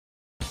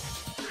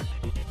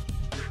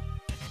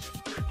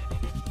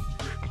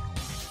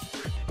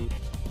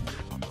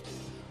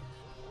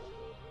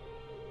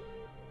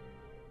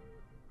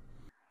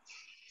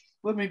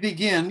Let me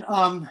begin.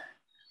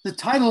 The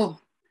title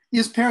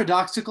is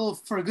paradoxical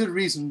for a good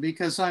reason,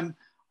 because I'm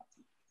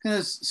going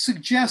to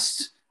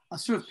suggest a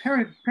sort of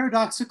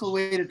paradoxical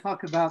way to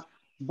talk about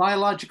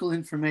biological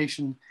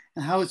information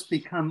and how it's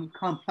become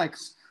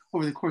complex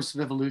over the course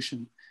of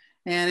evolution.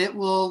 And it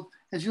will,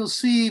 as you'll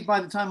see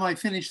by the time I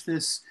finish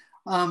this,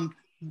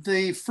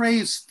 the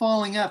phrase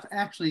falling up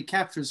actually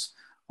captures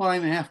what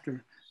I'm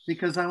after,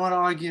 because I want to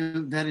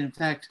argue that in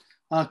fact,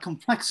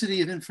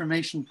 complexity of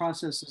information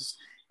processes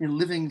in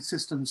living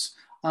systems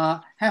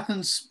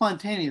happens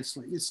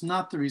spontaneously. It's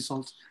not the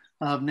result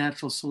of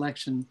natural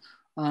selection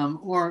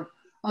or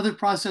other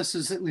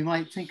processes that we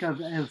might think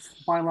of as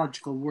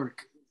biological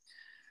work.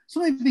 So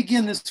let me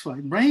begin this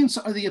way. Brains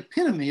are the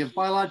epitome of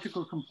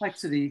biological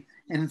complexity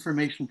and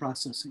information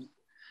processing.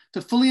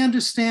 To fully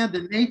understand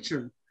the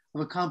nature of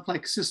a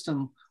complex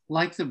system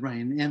like the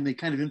brain and the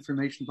kind of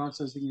information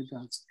processing it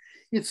does,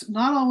 it's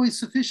not always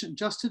sufficient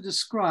just to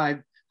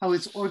describe how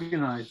it's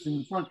organized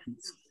and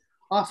functions.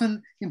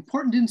 Often,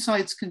 important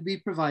insights can be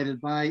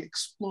provided by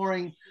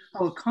exploring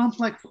how a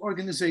complex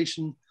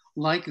organization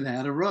like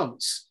that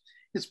arose.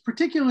 It's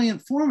particularly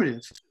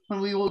informative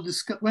when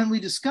we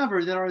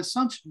discover that our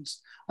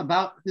assumptions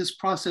about this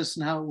process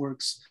and how it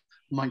works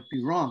might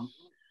be wrong.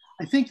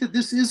 I think that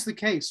this is the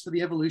case for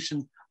the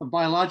evolution of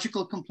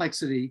biological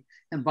complexity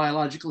and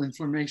biological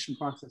information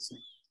processing,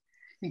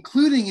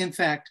 including, in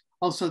fact,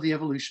 also the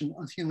evolution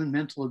of human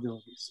mental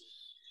abilities.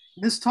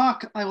 In this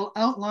talk, I will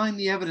outline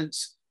the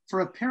evidence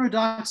for a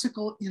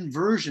paradoxical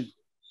inversion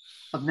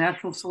of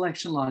natural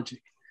selection logic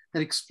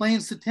that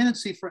explains the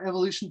tendency for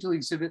evolution to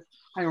exhibit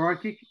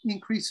hierarchic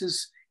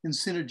increases in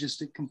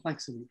synergistic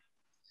complexity.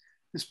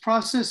 This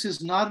process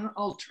is not an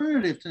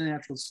alternative to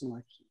natural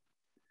selection.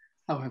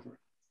 However,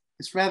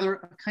 it's rather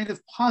a kind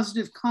of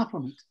positive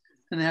complement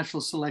to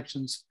natural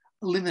selection's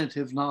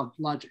eliminative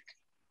logic.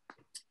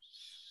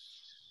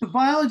 But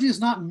biology is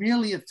not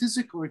merely a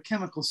physical or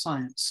chemical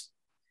science.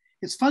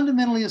 It's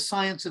fundamentally a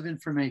science of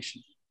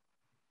information.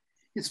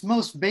 Its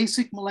most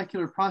basic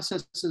molecular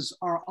processes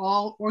are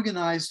all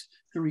organized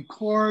to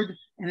record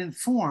and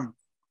inform,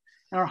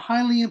 and are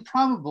highly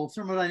improbable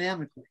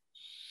thermodynamically.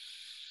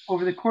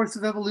 Over the course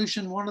of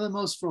evolution, one of the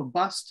most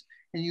robust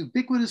and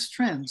ubiquitous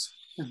trends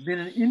has been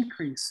an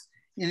increase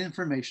in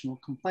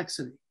informational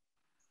complexity,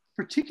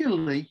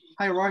 particularly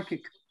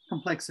hierarchic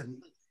complexity.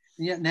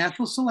 And yet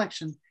natural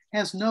selection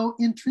has no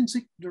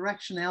intrinsic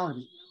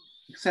directionality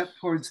except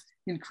towards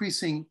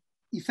increasing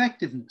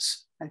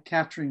effectiveness at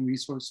capturing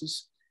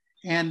resources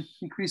and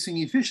increasing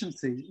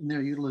efficiency in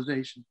their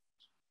utilization.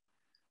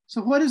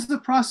 So what is the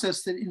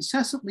process that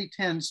incessantly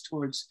tends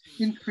towards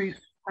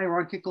increased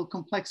hierarchical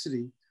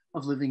complexity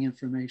of living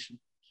information?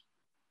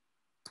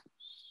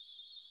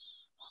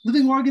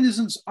 Living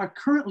organisms are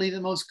currently the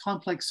most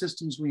complex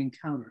systems we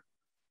encounter.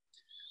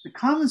 The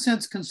common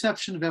sense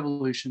conception of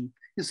evolution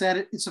is that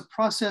it's a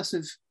process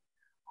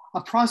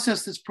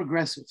that's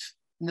progressive,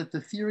 and that the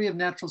theory of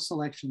natural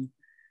selection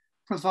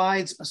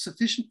provides a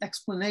sufficient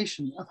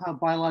explanation of how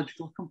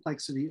biological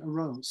complexity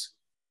arose.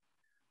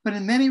 But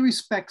in many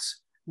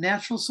respects,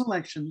 natural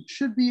selection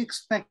should be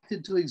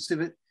expected to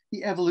exhibit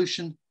the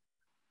evolution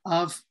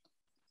of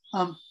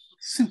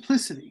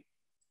simplicity.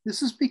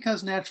 This is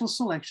because natural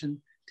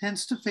selection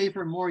tends to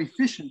favor more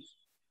efficient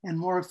and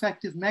more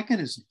effective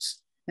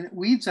mechanisms, and it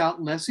weeds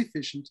out less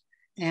efficient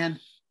and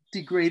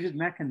degraded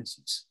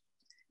mechanisms.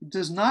 It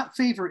does not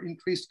favor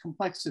increased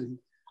complexity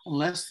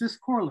unless this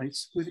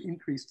correlates with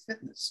increased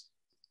fitness.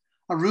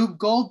 A Rube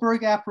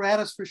Goldberg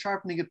apparatus for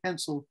sharpening a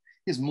pencil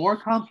is more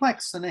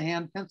complex than a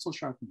hand pencil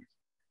sharpener,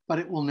 but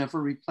it will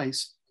never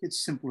replace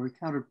its simpler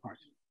counterpart.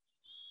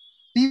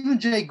 Stephen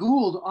Jay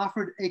Gould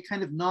offered a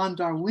kind of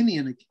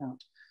non-Darwinian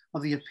account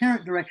of the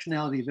apparent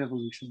directionality of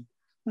evolution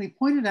when he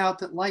pointed out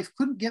that life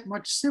couldn't get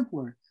much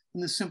simpler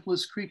than the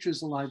simplest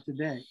creatures alive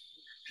today,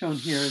 shown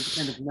here as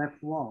the end of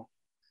left wall,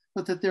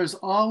 but that there's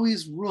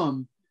always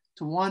room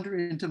to wander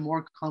into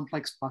more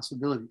complex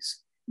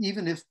possibilities,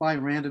 even if by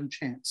random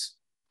chance.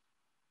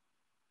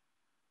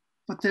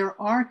 But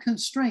there are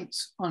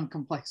constraints on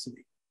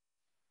complexity.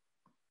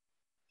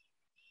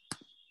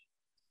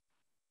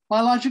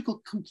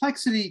 Biological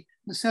complexity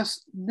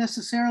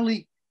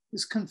necessarily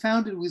is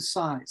confounded with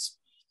size.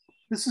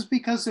 This is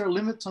because there are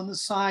limits on the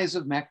size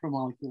of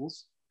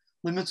macromolecules,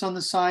 limits on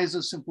the size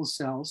of simple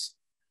cells,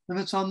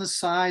 limits on the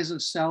size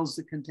of cells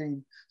that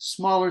contain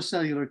smaller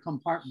cellular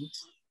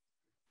compartments,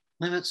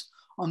 limits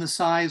on the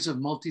size of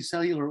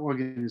multicellular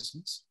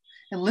organisms,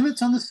 and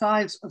limits on the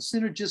size of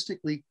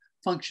synergistically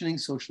functioning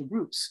social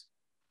groups.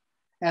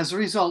 As a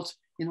result,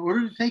 in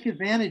order to take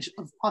advantage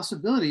of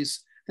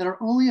possibilities that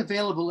are only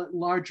available at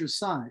larger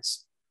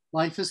size,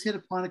 life has hit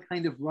upon a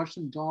kind of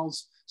Russian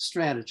doll's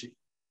strategy,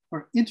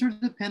 where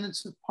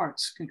interdependence of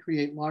parts can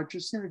create larger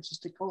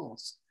synergistic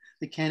wholes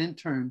that can in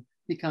turn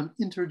become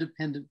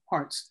interdependent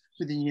parts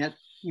within yet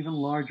even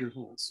larger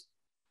wholes.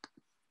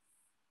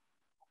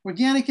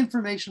 Organic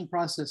information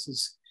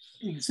processes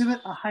exhibit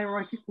a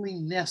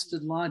hierarchically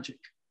nested logic.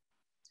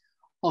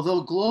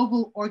 Although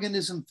global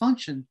organism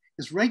function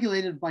is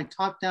regulated by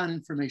top-down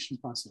information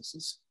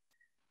processes,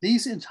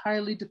 These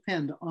entirely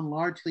depend on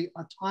largely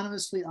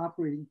autonomously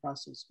operating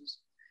processes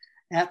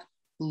at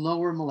the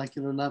lower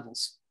molecular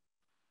levels.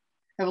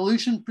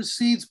 Evolution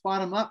proceeds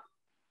bottom up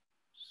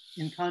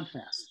in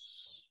contrast.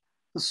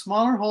 The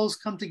smaller holes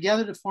come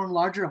together to form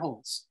larger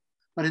holes,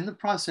 but in the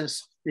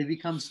process, they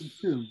become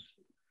subsumed,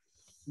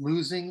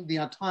 losing the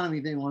autonomy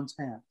they once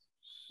had.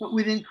 But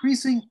with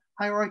increasing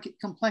hierarchic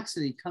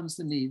complexity comes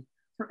the need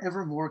for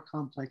ever more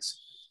complex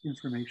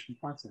information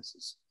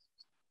processes.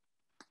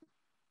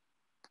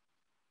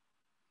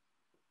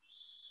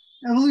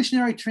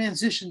 Evolutionary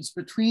transitions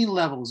between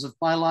levels of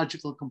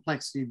biological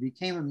complexity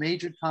became a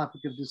major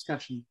topic of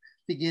discussion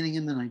beginning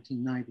in the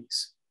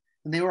 1990s.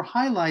 And they were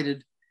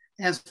highlighted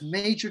as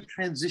major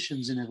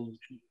transitions in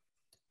evolution.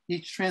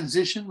 Each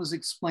transition was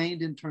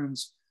explained in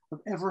terms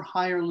of ever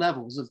higher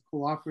levels of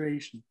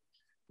cooperation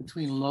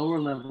between lower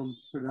level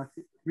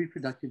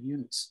reproductive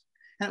units.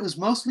 And it was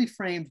mostly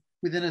framed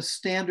within a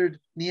standard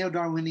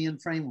neo-Darwinian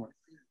framework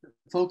that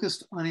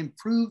focused on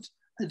improved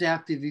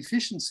adaptive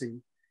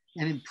efficiency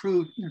and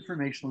improved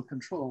informational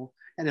control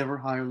at ever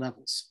higher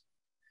levels.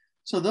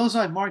 So those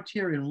I've marked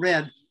here in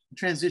red, the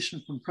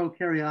transition from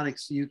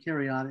prokaryotics to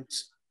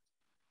eukaryotics,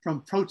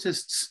 from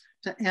protists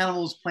to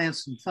animals,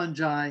 plants, and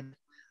fungi,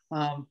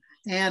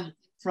 and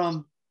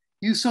from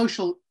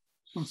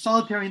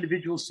solitary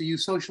individuals to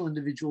eusocial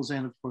individuals,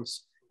 and of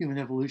course, human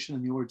evolution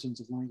and the origins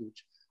of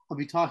language. I'll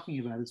be talking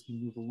about as we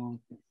move along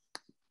here.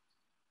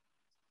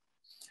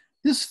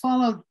 This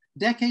followed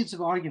decades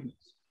of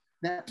arguments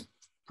that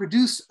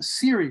produced a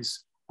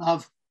series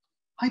of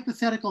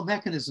hypothetical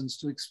mechanisms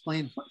to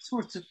explain what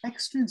sorts of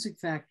extrinsic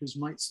factors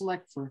might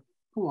select for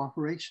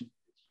cooperation.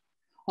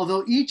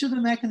 Although each of the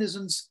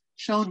mechanisms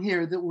shown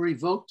here that were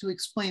evoked to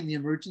explain the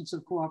emergence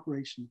of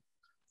cooperation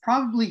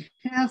probably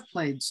have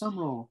played some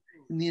role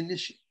in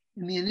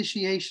the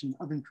initiation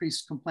of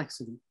increased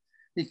complexity,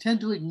 they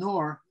tend to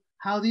ignore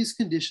how these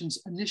conditions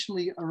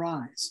initially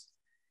arise.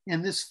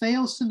 And this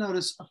fails to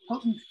notice a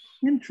potent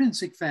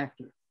intrinsic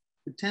factor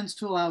that tends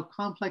to allow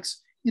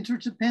complex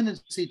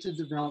interdependency to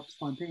develop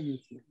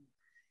spontaneously,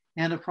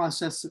 and a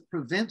process that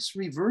prevents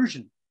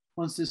reversion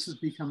once this has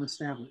become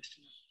established.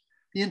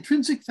 The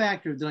intrinsic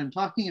factor that I'm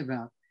talking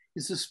about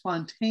is the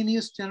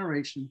spontaneous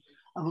generation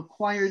of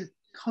acquired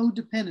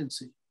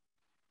codependency.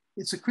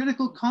 It's a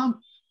critical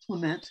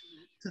complement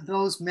to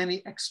those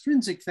many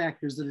extrinsic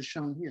factors that are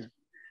shown here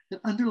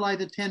that underlie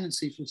the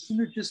tendency for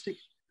synergistic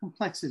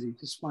complexity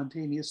to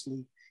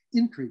spontaneously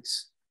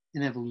increase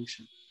in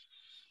evolution.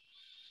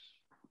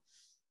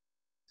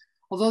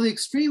 Although the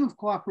extreme of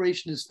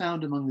cooperation is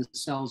found among the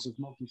cells of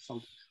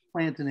multi-celled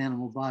plant and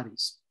animal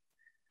bodies,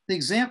 the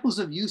examples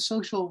of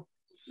eusocial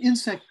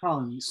insect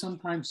colonies,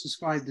 sometimes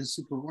described as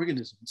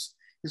superorganisms,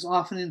 is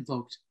often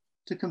invoked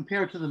to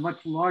compare to the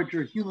much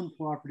larger human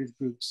cooperative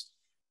groups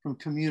from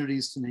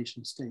communities to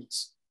nation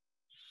states.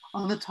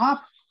 On the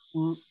top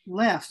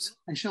left,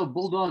 I show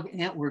bulldog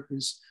ant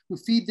workers who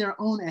feed their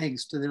own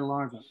eggs to their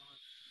larvae.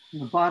 On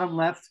the bottom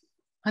left,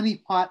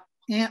 honeypot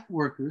ant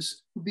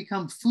workers who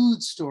become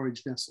food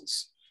storage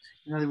vessels.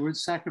 In other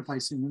words,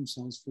 sacrificing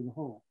themselves for the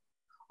whole.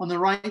 On the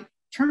right,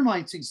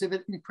 termites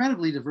exhibit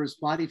incredibly diverse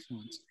body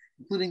forms,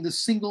 including the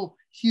single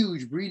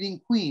huge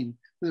breeding queen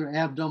with her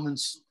abdomen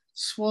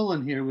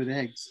swollen here with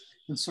eggs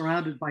and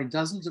surrounded by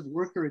dozens of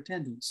worker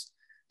attendants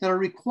that are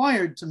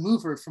required to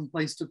move her from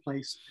place to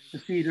place, to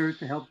feed her,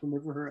 to help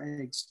deliver her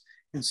eggs,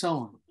 and so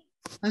on.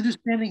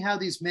 Understanding how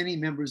these many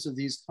members of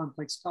these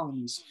complex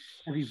colonies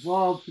have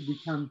evolved to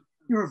become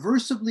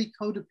irreversibly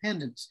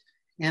codependent,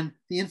 and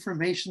the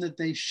information that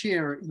they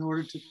share in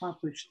order to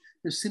accomplish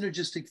their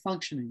synergistic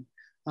functioning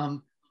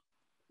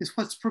is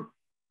what's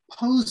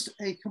proposed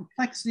a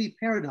complexity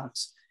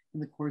paradox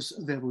in the course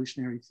of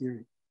evolutionary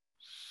theory.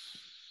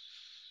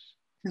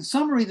 In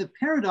summary, the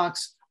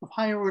paradox of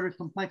higher order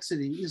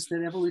complexity is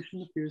that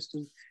evolution appears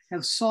to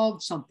have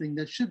solved something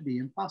that should be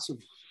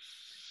impossible.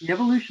 The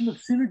evolution of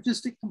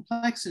synergistic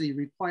complexity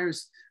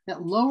requires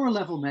that lower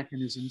level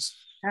mechanisms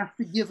have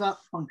to give up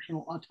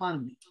functional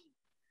autonomy.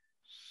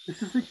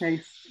 This is the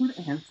case with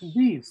ants and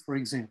bees, for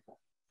example.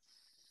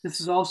 This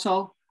is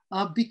also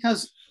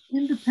because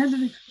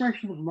independent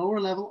expression of lower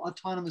level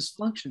autonomous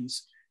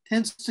functions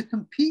tends to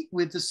compete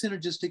with the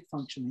synergistic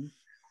functioning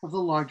of the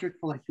larger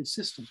collective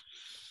system.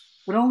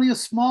 But only a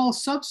small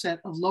subset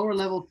of lower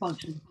level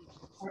functions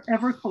are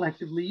ever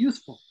collectively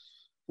useful.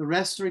 The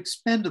rest are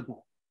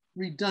expendable,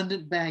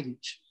 redundant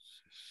baggage.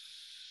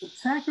 But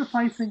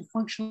sacrificing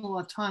functional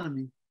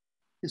autonomy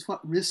is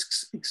what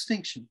risks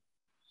extinction.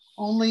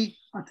 Only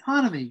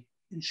autonomy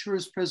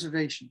ensures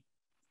preservation.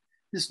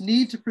 This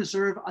need to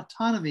preserve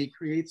autonomy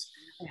creates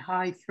a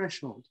high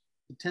threshold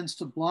that tends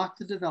to block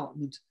the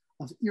development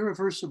of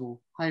irreversible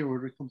higher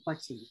order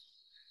complexity.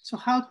 So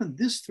how can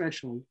this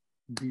threshold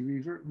be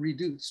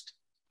reduced?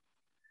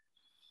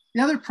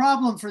 The other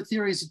problem for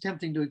theories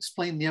attempting to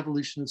explain the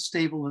evolution of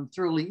stable and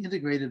thoroughly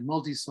integrated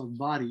multi-celled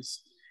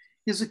bodies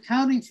is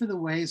accounting for the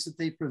ways that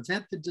they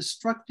prevent the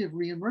destructive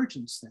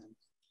reemergence then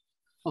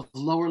of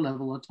lower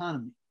level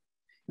autonomy.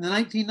 In the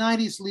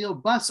 1990s, Leo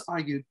Buss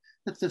argued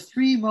that the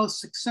three most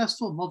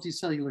successful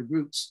multicellular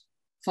groups,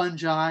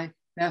 fungi,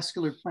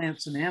 vascular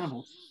plants, and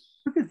animals,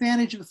 took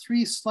advantage of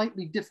three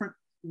slightly different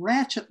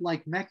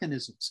ratchet-like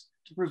mechanisms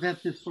to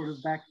prevent this sort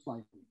of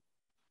backsliding.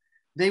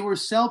 They were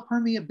cell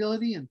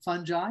permeability in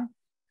fungi,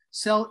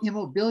 cell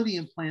immobility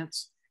in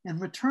plants, and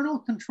maternal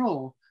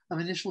control of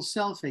initial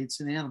cell fates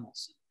in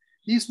animals.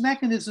 These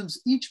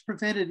mechanisms each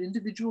prevented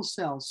individual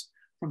cells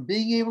from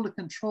being able to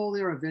control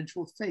their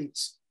eventual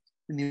fates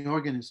in the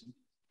organism.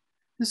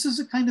 This is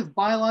a kind of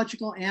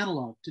biological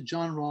analog to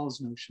John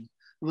Rawls' notion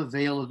of a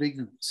veil of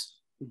ignorance.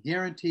 It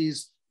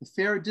guarantees the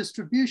fair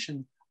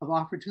distribution of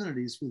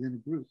opportunities within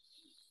a group.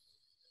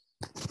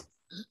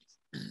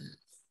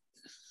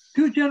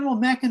 Two general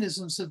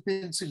mechanisms have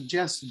been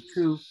suggested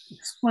to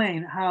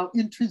explain how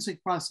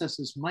intrinsic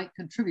processes might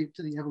contribute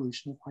to the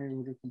evolution of higher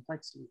order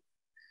complexity.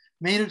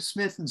 Maynard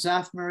Smith and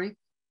Zafmary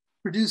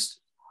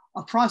produced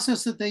a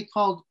process that they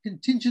called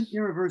contingent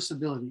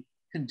irreversibility.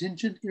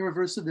 Contingent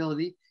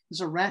irreversibility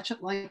is a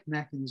ratchet-like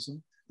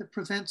mechanism that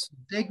prevents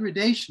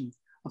degradation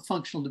of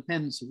functional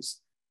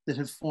dependencies that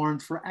have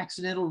formed for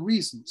accidental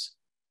reasons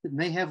that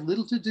may have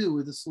little to do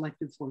with the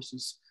selective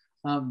forces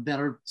that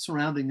are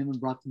surrounding them and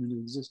brought them into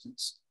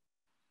existence.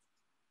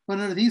 But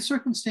under these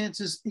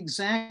circumstances,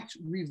 exact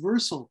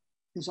reversal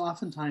is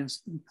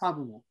oftentimes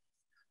improbable.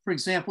 For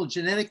example,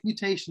 genetic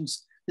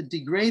mutations that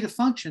degrade a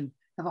function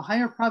have a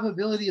higher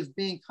probability of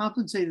being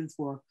compensated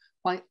for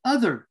by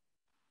other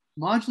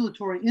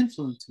modulatory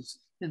influences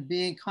than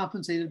being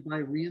compensated by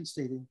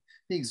reinstating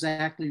the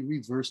exactly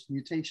reversed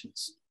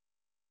mutations.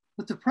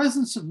 But the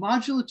presence of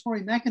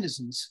modulatory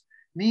mechanisms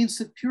means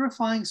that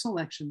purifying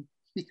selection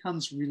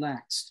becomes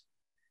relaxed,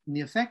 and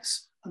the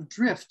effects of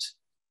drift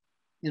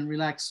in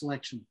relaxed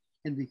selection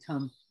can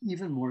become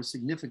even more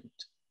significant.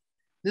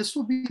 This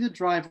will be the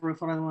driver of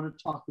what I want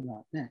to talk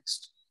about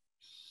next.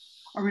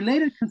 A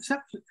related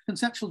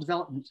conceptual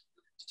development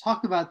to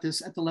talk about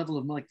this at the level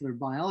of molecular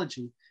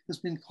biology has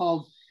been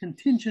called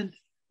contingent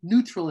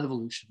neutral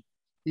evolution.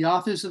 The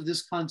authors of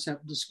this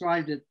concept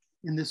described it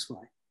in this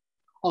way.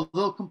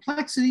 Although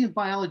complexity in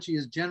biology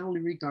is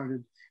generally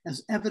regarded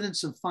as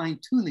evidence of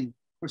fine-tuning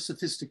or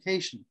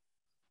sophistication,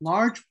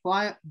 large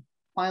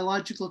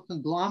biological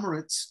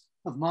conglomerates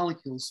of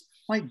molecules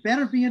might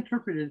better be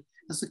interpreted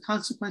as the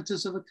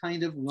consequences of a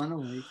kind of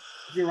runaway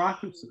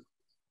bureaucracy.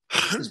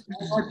 As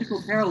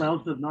biological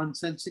parallels of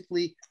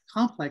nonsensically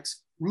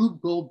complex Rube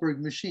Goldberg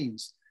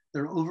machines that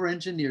are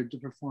over-engineered to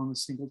perform a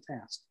single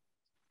task.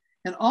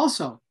 And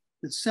also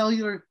that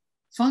cellular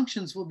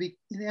functions will be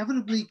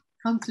inevitably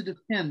come to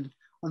depend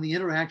on the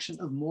interaction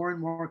of more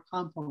and more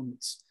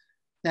components.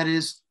 That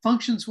is,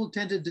 functions will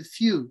tend to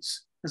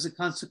diffuse as a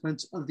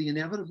consequence of the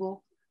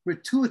inevitable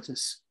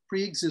gratuitous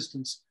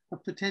pre-existence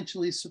of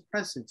potentially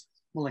suppressive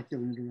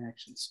molecular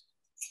interactions.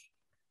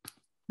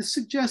 This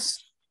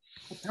suggests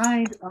a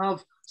kind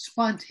of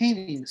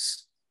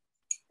spontaneous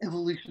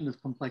evolution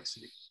of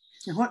complexity.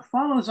 In what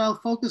follows,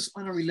 I'll focus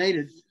on a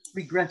related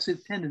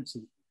regressive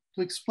tendency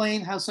to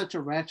explain how such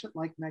a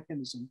ratchet-like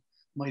mechanism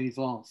might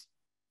evolve.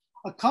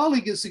 A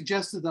colleague has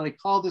suggested that I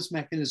call this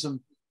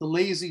mechanism the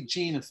lazy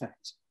gene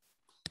effect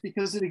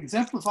because it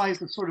exemplifies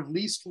the sort of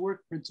least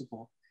work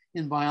principle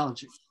in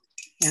biology.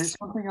 And it's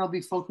something I'll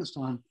be focused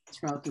on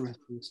throughout the rest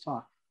of this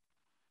talk.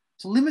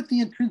 To limit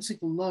the intrinsic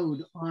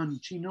load on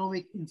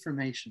genomic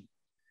information,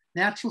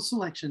 natural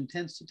selection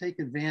tends to take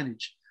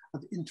advantage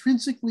of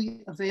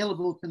intrinsically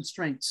available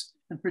constraints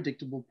and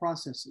predictable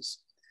processes.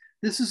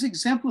 This is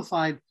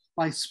exemplified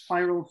by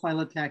spiral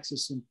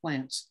phyllotaxis in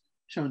plants,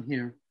 shown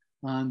here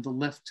on the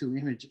left two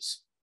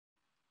images.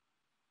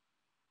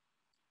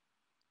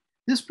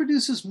 This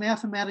produces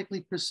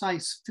mathematically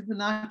precise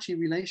Fibonacci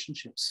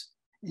relationships,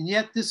 and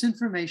yet this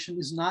information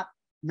is not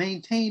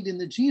maintained in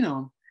the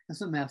genome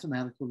as a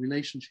mathematical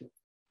relationship.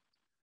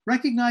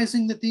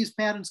 Recognizing that these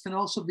patterns can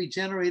also be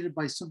generated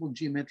by simple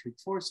geometric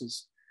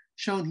forces,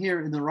 shown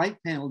here in the right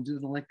panel due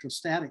to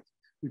electrostatic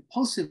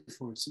repulsive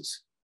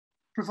forces,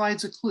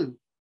 provides a clue.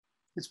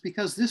 It's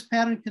because this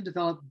pattern can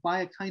develop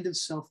by a kind of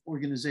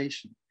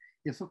self-organization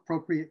if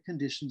appropriate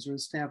conditions are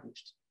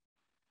established.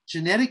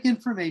 Genetic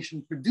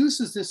information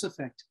produces this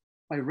effect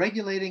by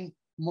regulating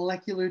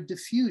molecular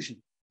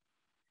diffusion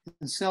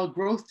and cell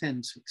growth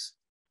tendencies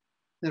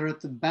that are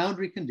at the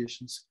boundary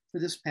conditions for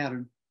this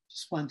pattern to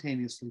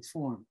spontaneously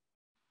form.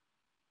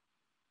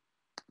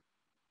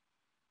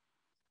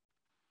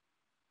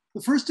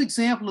 The first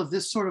example of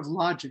this sort of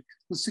logic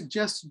was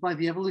suggested by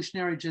the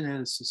evolutionary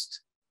geneticist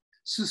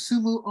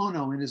Susumu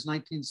Ono in his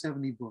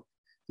 1970 book,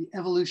 The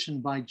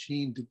Evolution by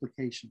Gene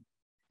Duplication.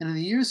 And in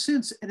the years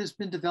since, it has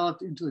been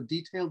developed into a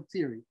detailed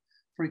theory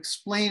for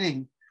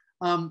explaining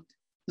the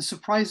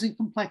surprising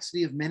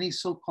complexity of many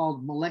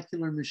so-called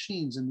molecular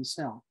machines in the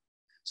cell,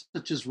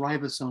 such as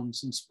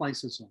ribosomes and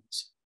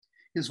spliceosomes.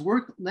 His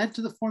work led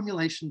to the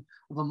formulation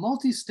of a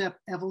multi-step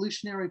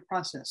evolutionary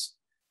process,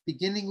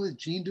 beginning with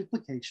gene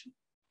duplication,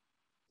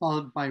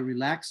 followed by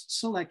relaxed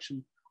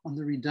selection on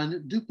the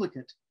redundant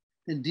duplicate,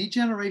 then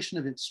degeneration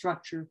of its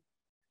structure,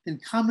 then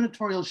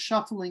combinatorial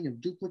shuffling of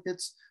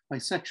duplicates by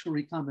sexual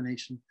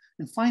recombination,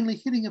 and finally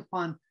hitting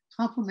upon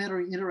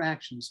complementary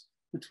interactions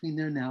between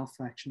their now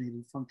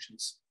fractionated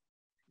functions.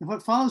 In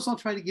what follows, I'll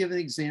try to give an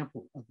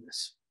example of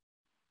this.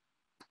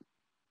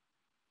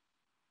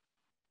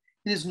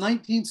 In his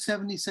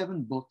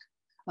 1977 book,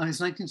 his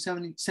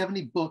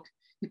 1970 book,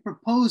 he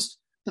proposed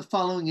the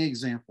following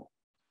example.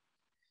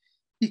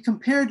 He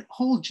compared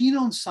whole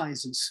genome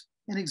sizes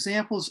and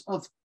examples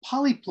of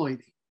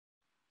polyploidy.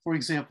 For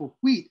example,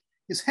 wheat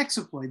is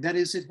hexaploid, that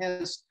is, it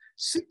has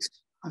 6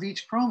 of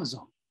each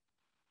chromosome.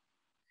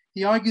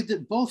 He argued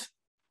that both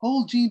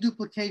whole gene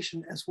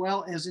duplication as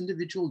well as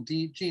individual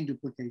gene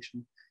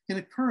duplication can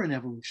occur in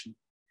evolution.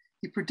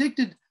 He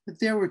predicted that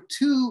there were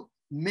 2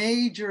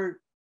 major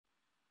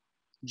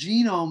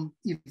genome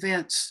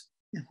events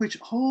in which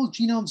whole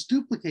genomes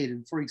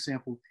duplicated, for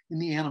example, in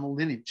the animal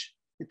lineage.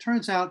 It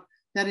turns out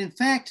that in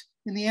fact,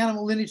 in the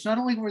animal lineage, not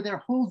only were there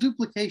whole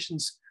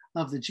duplications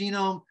of the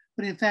genome,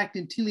 but in fact,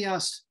 in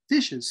teleost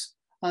fishes,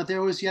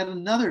 there was yet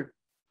another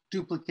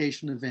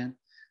duplication event,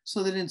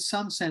 so that in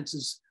some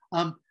senses,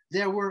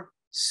 there were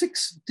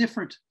 6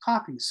 different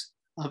copies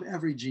of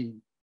every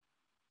gene.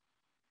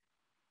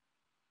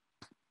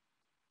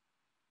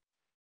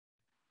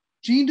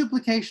 Gene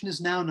duplication is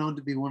now known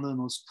to be one of the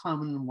most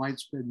common and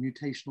widespread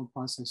mutational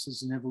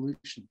processes in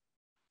evolution.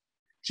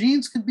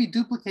 Genes can be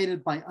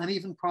duplicated by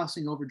uneven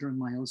crossing over during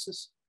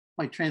meiosis,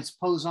 by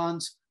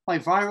transposons, by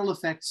viral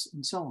effects,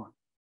 and so on.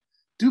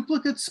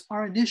 Duplicates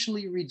are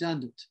initially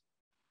redundant.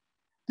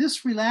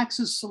 This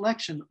relaxes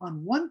selection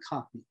on one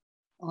copy,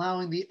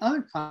 allowing the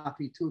other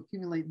copy to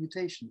accumulate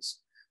mutations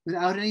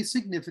without any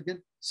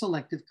significant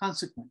selective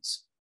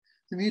consequence.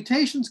 The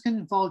mutations can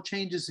involve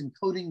changes in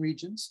coding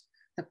regions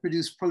that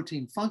produce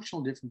protein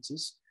functional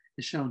differences,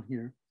 as shown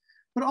here,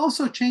 but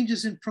also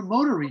changes in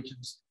promoter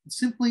regions that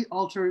simply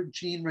alter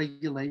gene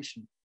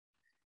regulation.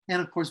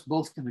 And of course,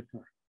 both can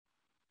occur.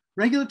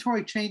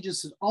 Regulatory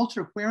changes that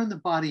alter where in the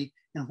body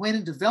and when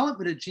in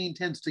development a gene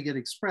tends to get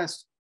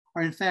expressed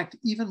are in fact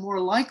even more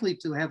likely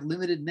to have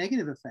limited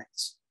negative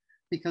effects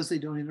because they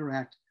don't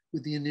interact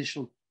with the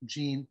initial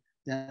gene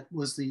that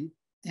was the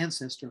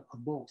ancestor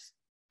of both.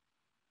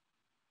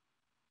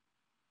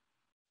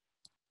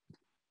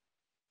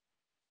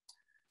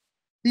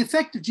 The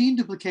effect of gene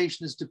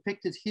duplication is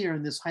depicted here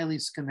in this highly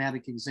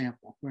schematic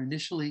example, where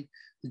initially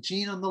the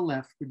gene on the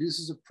left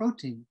produces a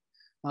protein.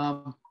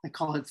 I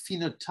call it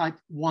phenotype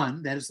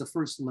 1, that is the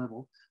first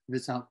level of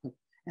its output.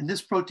 And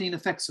this protein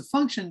affects a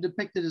function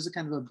depicted as a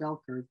kind of a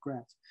bell curve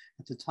graph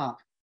at the top.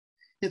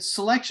 Its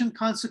selection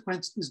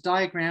consequence is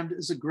diagrammed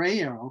as a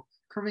gray arrow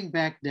curving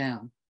back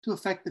down to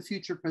affect the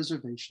future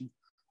preservation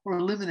or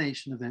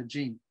elimination of that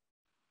gene.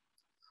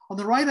 On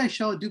the right, I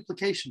show a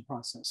duplication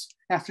process.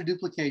 After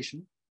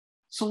duplication,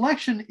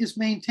 selection is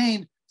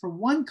maintained for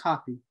one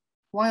copy,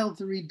 while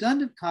the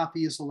redundant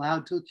copy is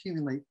allowed to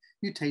accumulate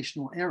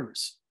mutational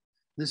errors.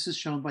 This is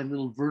shown by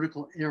little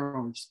vertical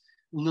arrows,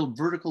 little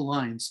vertical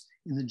lines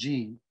in the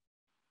gene.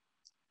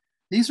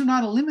 These are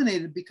not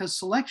eliminated because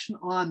selection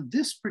on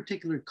this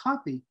particular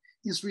copy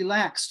is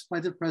relaxed by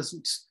the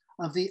presence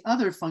of the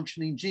other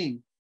functioning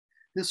gene.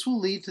 This will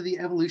lead to the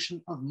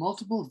evolution of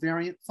multiple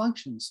variant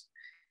functions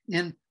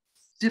in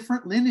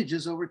different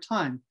lineages over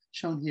time,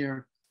 shown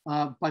here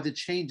by the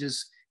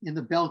changes in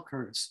the bell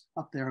curves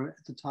up there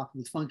at the top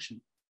of the function.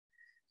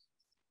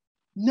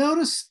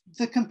 Notice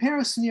the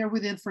comparison here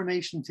with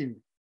information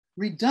theory.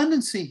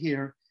 Redundancy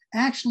here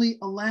actually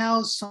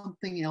allows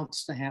something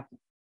else to happen.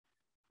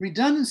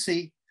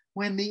 Redundancy,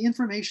 when the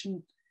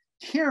information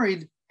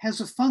carried has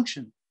a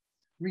function,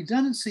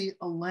 redundancy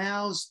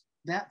allows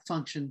that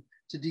function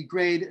to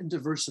degrade and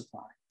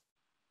diversify.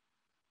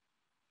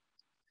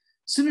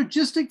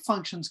 Synergistic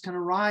functions can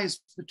arise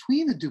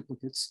between the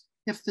duplicates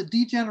if the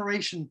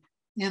degeneration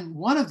in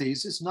one of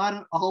these is not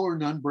an all or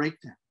none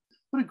breakdown,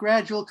 but a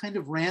gradual kind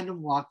of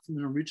random walk from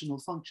an original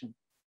function.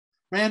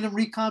 Random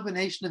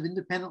recombination of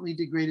independently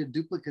degraded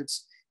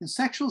duplicates in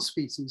sexual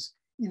species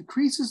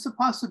increases the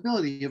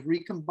possibility of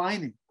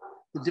recombining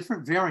the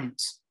different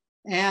variants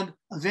and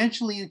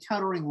eventually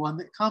encountering one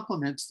that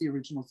complements the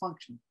original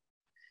function.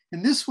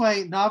 In this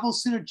way, novel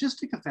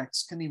synergistic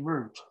effects can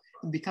emerge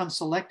and become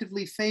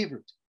selectively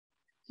favored.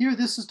 Here,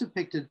 this is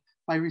depicted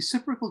by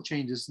reciprocal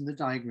changes in the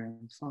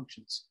diagram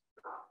functions.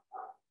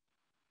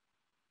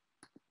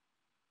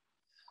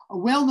 A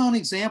well-known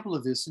example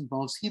of this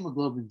involves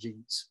hemoglobin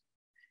genes.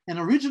 An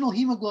original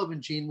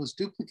hemoglobin gene was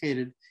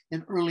duplicated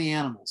in early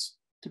animals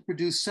to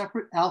produce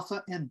separate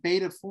alpha and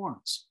beta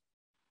forms.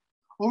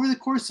 Over the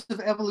course of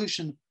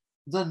evolution,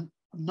 the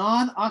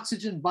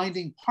non-oxygen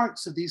binding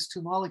parts of these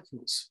two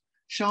molecules,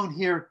 shown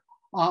here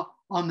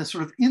on the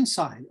sort of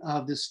inside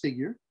of this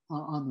figure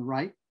on the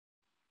right,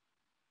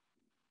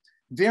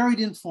 varied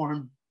in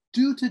form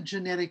due to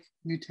genetic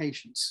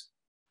mutations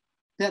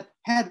that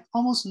had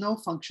almost no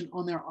function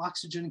on their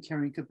oxygen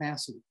carrying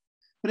capacity.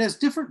 But as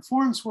different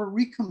forms were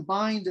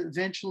recombined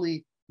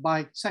eventually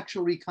by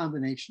sexual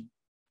recombination,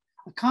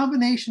 a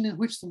combination in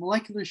which the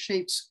molecular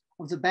shapes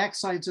of the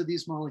backsides of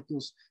these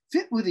molecules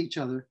fit with each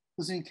other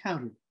was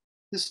encountered.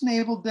 This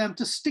enabled them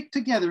to stick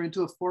together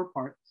into a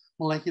 4-part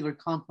molecular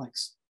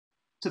complex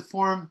to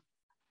form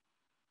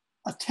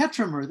a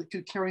tetramer that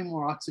could carry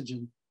more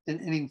oxygen than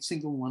any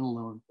single one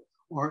alone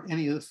or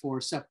any of the four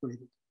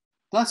separated.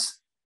 Thus,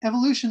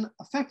 evolution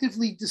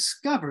effectively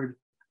discovered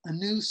a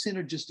new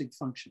synergistic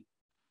function.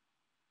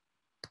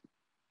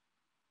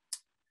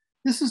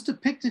 This is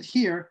depicted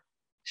here,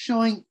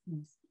 showing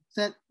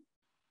that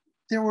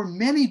there were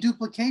many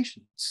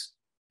duplications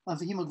of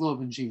the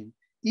hemoglobin gene.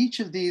 Each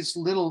of these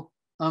little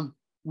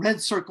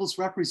red circles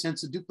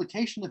represents a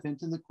duplication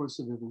event in the course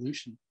of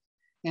evolution.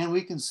 And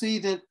we can see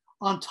that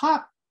on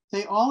top,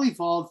 they all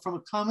evolved from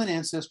a common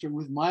ancestor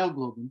with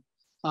myoglobin,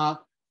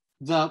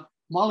 the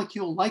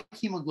molecule like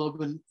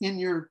hemoglobin in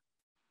your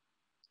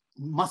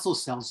muscle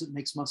cells that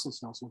makes muscle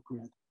cells look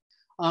red.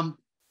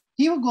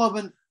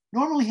 Hemoglobin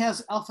normally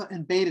has alpha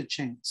and beta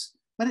chains,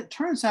 but it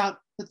turns out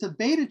that the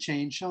beta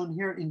chain shown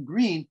here in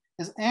green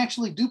is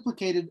actually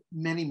duplicated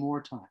many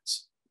more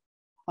times.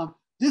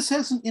 This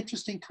has an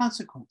interesting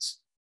consequence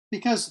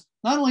because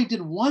not only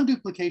did one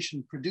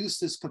duplication produce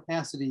this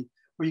capacity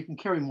where you can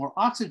carry more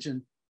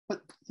oxygen,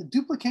 but the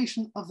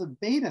duplication of the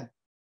beta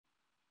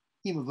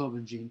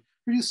hemoglobin gene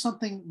produced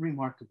something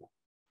remarkable.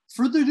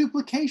 Further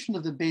duplication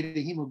of the beta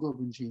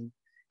hemoglobin gene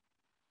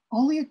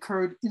only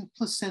occurred in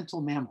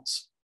placental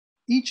mammals.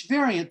 Each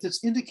variant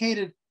that's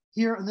indicated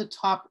here in the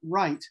top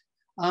right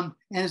and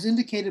is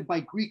indicated by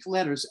Greek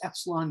letters,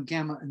 epsilon,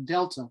 gamma, and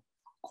delta,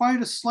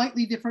 acquired a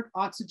slightly different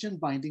oxygen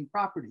binding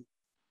property.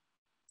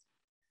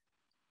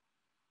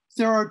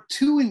 There are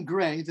two in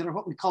gray that are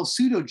what we call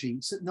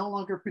pseudogenes that no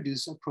longer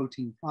produce a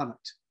protein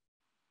product.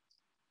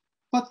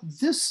 But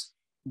this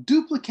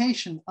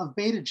duplication of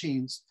beta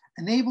genes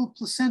enabled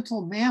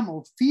placental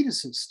mammal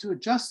fetuses to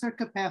adjust their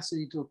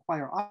capacity to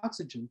acquire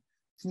oxygen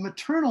from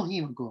maternal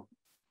hemoglobin.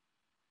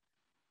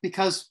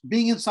 Because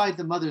being inside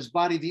the mother's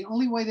body, the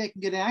only way they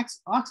can get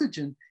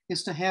oxygen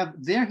is to have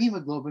their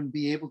hemoglobin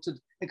be able to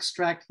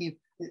extract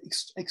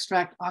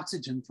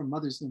oxygen from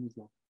mother's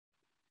hemoglobin.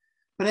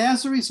 But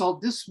as a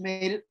result, this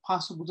made it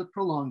possible to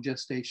prolong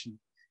gestation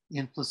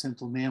in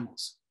placental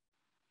mammals.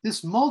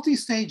 This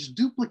multi-stage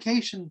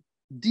duplication,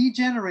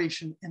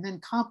 degeneration, and then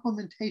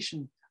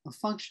complementation of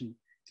function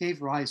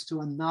gave rise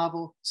to a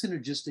novel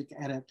synergistic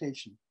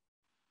adaptation,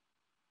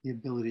 the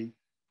ability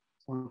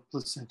for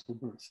placental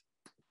birth.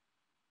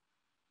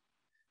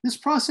 This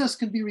process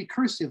can be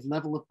recursive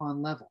level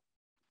upon level.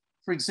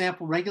 For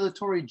example,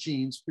 regulatory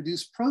genes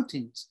produce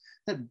proteins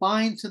that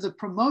bind to the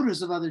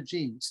promoters of other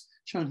genes,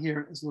 shown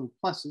here as little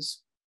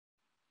pluses,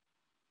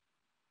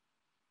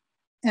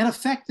 and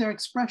affect their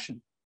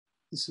expression.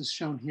 This is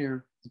shown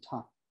here at the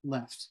top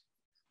left.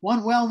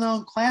 One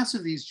well-known class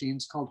of these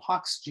genes, called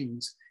Hox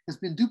genes, has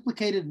been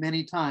duplicated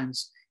many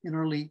times in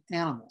early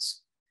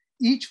animals,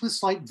 each with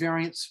slight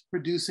variants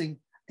producing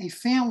a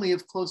family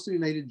of closely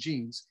related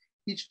genes,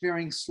 each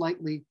varying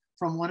slightly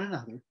from one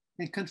another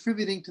and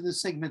contributing to the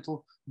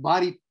segmental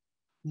body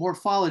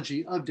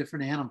morphology of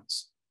different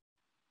animals.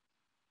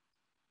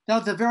 Now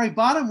at the very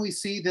bottom, we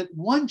see that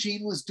one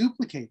gene was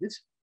duplicated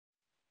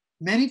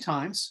many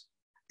times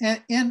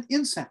in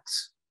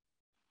insects.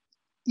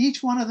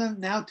 Each one of them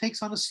now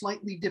takes on a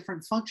slightly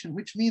different function,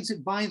 which means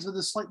it binds with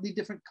a slightly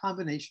different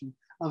combination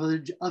of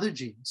other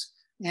genes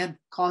and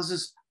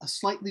causes a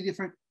slightly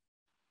different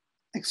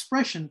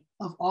expression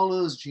of all of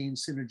those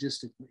genes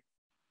synergistically.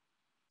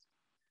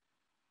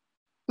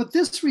 But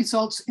this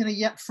results in a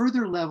yet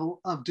further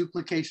level of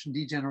duplication,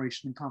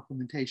 degeneration, and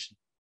complementation,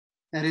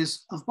 that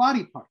is, of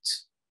body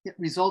parts. It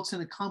results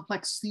in a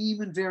complex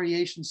theme and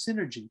variation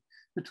synergy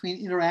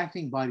between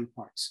interacting body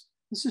parts.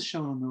 This is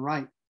shown on the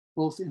right,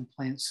 both in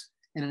plants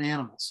and in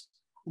animals.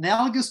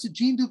 Analogous to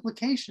gene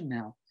duplication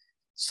now,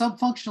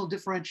 subfunctional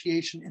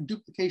differentiation and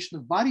duplication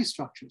of body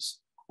structures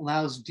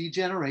allows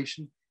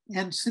degeneration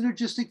and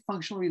synergistic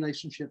functional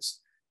relationships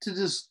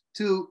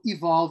to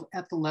evolve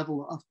at the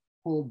level of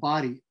whole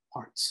body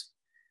parts.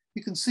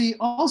 You can see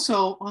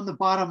also on the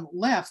bottom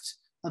left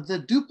the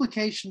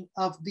duplication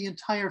of the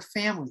entire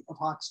family of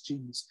Hox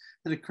genes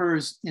that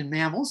occurs in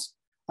mammals,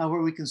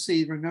 where we can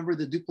see, remember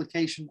the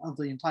duplication of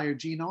the entire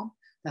genome?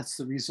 That's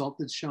the result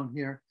that's shown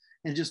here.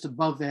 And just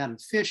above that in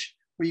fish,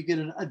 where you get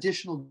an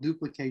additional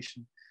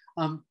duplication.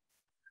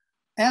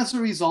 As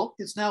a result,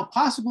 it's now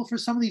possible for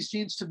some of these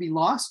genes to be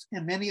lost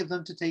and many of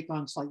them to take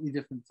on slightly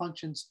different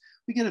functions.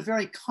 We get a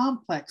very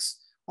complex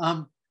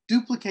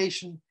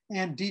duplication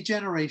and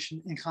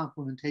degeneration and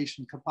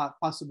complementation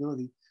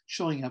possibility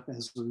showing up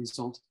as a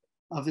result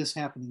of this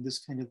happening, this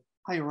kind of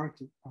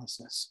hierarchic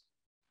process.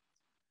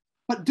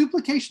 But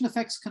duplication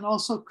effects can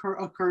also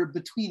occur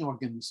between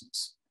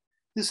organisms.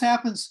 This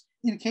happens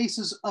in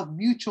cases of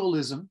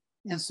mutualism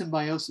and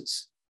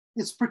symbiosis.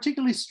 It's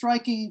particularly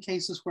striking in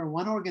cases where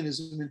one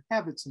organism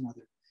inhabits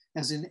another,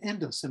 as in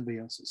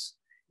endosymbiosis.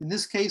 In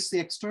this case, the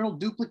external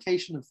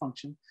duplication of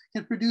function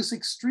can produce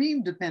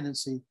extreme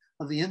dependency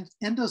of the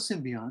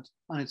endosymbiont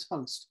on its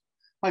host.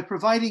 By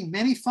providing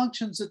many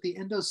functions that the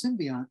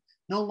endosymbiont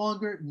no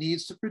longer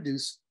needs to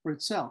produce for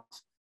itself,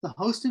 the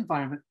host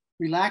environment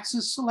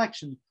relaxes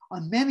selection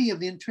on many of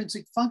the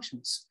intrinsic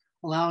functions,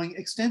 allowing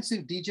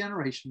extensive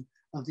degeneration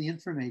of the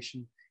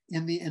information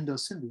in the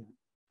endosymbiont.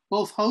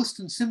 Both host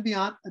and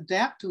symbiont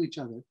adapt to each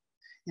other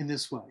in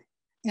this way,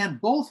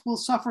 and both will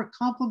suffer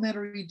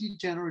complementary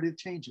degenerative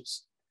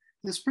changes.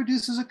 This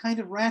produces a kind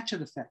of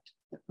ratchet effect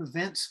that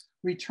prevents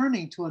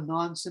returning to a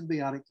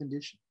non-symbiotic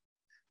condition.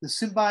 The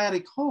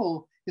symbiotic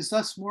whole is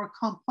thus more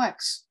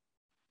complex,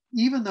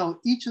 even though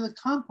each of the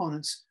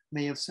components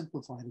may have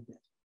simplified a bit.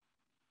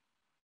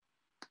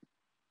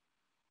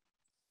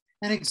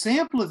 An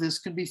example of this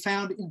can be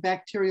found in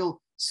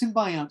bacterial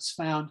symbionts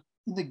found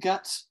in the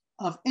guts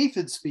of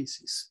aphid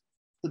species.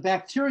 The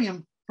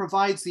bacterium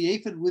provides the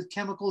aphid with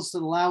chemicals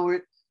that allow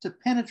it to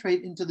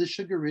penetrate into the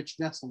sugar-rich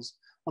vessels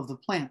of the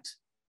plant.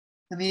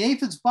 And the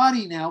aphid's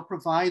body now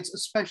provides a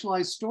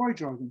specialized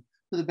storage organ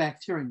for the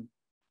bacterium.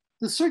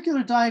 The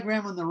circular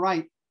diagram on the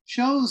right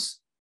shows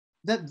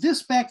that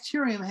this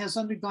bacterium has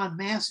undergone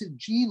massive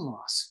gene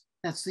loss.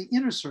 That's the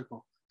inner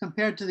circle,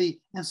 compared to the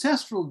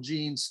ancestral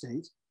gene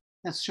state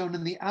that's shown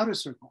in the outer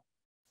circle.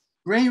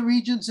 Gray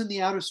regions in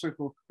the outer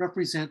circle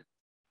represent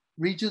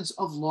regions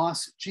of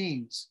lost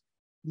genes.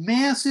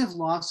 Massive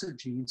loss of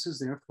genes has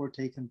therefore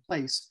taken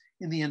place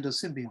in the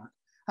endosymbiont.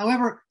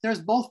 However, there's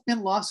both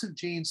been loss of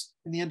genes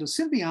in the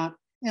endosymbiont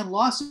and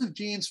loss of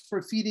genes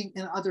for feeding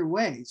in other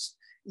ways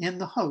in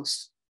the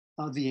host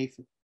of the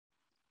aphid.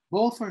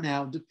 Both are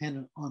now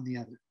dependent on the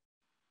other.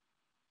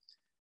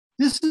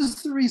 This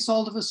is the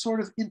result of a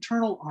sort of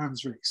internal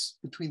arms race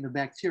between the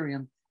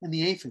bacterium and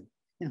the aphid,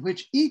 in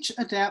which each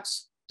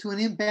adapts to an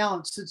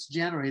imbalance that's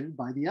generated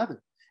by the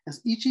other,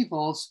 as each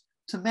evolves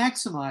to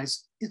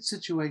maximize its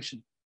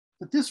situation.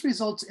 But this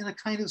results in a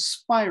kind of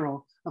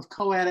spiral of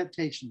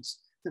co-adaptations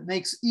that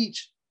makes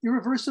each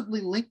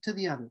irreversibly linked to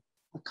the other,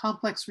 a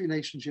complex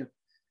relationship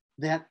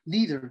that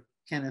neither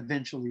can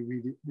eventually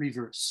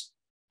reverse,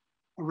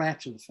 a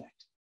ratchet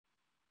effect.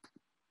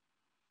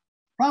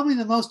 Probably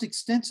the most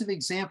extensive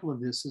example of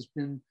this has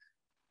been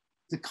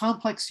the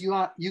complex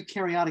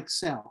eukaryotic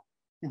cell,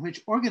 in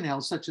which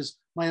organelles such as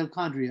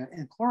mitochondria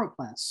and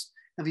chloroplasts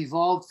have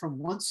evolved from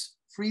once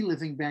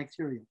free-living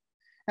bacteria.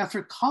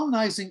 After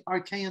colonizing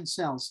archaean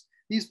cells,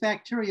 these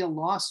bacteria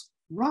lost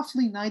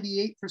roughly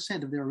 98%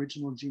 of their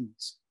original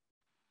genes.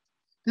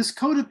 This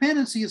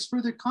codependency is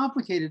further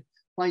complicated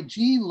by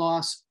gene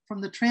loss from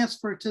the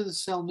transfer to the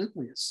cell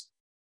nucleus,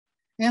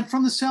 and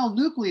from the cell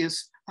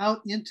nucleus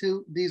out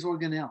into these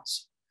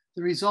organelles.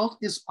 The result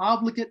is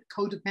obligate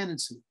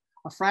codependency,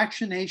 a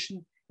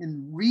fractionation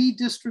and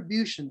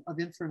redistribution of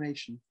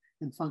information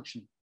and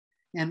function,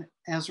 and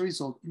as a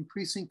result,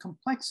 increasing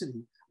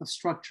complexity of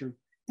structure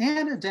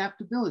and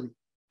adaptability,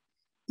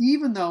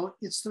 even though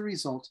it's the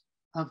result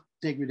of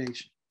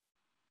degradation.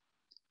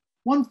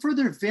 One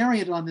further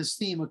variant on this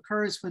theme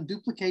occurs when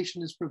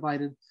duplication is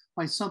provided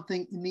by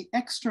something in the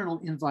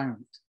external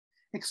environment.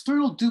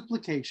 External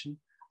duplication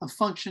of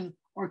function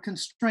or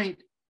constraint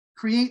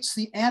creates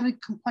the added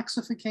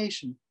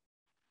complexification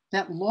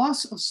that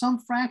loss of some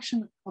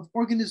fraction of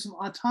organism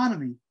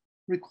autonomy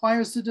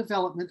requires the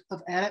development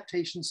of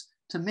adaptations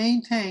to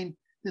maintain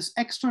this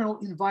external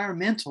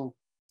environmental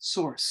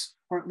source,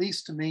 or at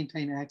least to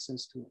maintain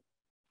access to it.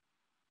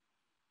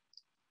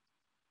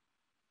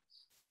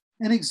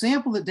 An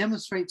example that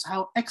demonstrates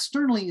how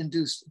externally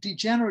induced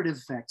degenerative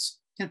effects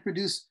can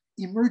produce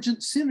emergent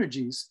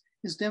synergies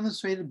is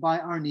demonstrated by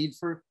our need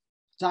for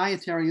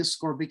dietary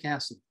ascorbic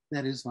acid,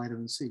 that is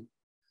vitamin C.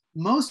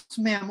 Most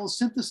mammals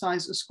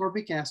synthesize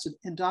ascorbic acid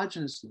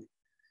endogenously,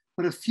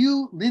 but a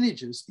few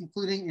lineages,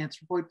 including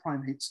anthropoid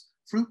primates,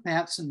 fruit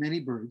bats, and many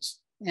birds,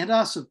 and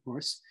us, of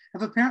course,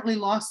 have apparently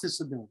lost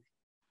this ability.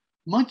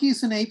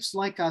 Monkeys and apes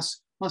like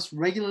us must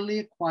regularly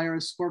acquire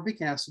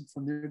ascorbic acid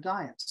from their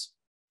diets,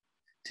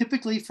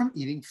 typically from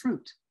eating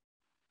fruit.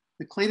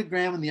 The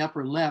cladogram in the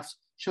upper left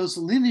shows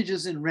the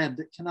lineages in red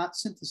that cannot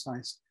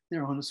synthesize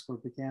their own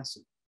ascorbic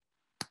acid.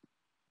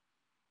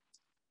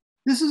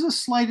 This is a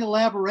slight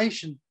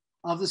elaboration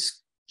of the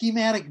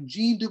schematic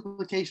gene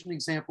duplication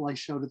example I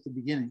showed at the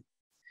beginning,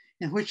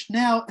 in which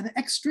now an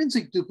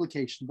extrinsic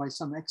duplication by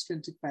some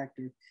extrinsic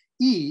factor,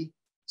 E,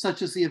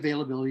 such as the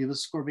availability of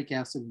ascorbic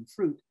acid in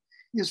fruit,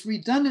 is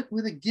redundant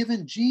with a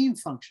given gene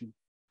function,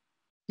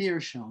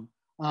 here shown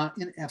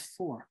in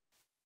F4.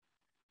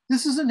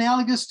 This is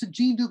analogous to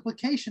gene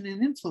duplication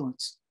in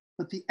influence,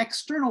 but the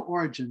external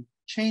origin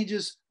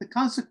changes the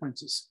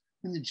consequences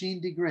when the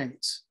gene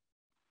degrades,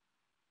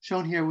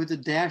 shown here with a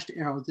dashed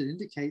arrow that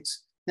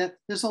indicates that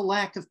there's a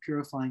lack of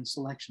purifying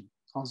selection,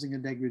 causing a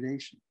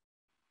degradation.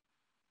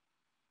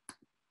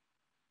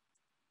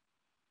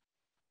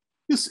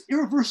 This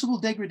irreversible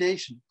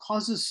degradation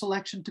causes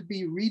selection to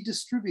be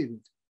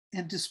redistributed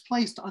and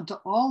displaced onto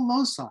all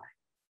loci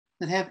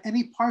that have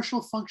any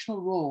partial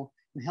functional role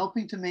in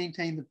helping to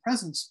maintain the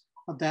presence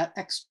of that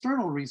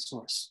external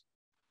resource,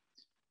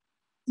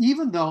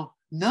 even though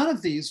none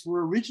of these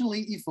were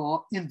originally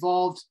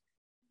involved,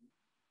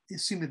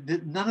 assuming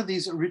that none of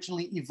these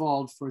originally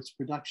evolved for its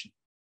production.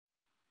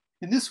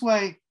 In this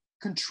way,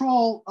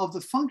 control of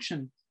the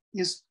function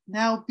is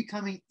now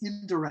becoming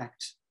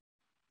indirect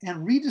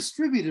and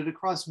redistributed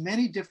across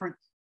many different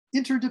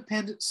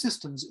interdependent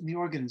systems in the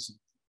organism,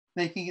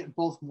 making it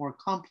both more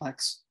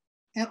complex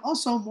and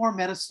also more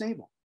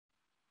metastable.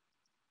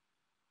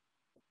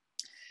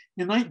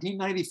 In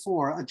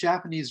 1994, a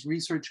Japanese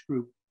research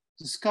group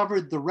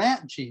discovered the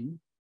rat gene,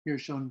 here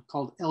shown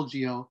called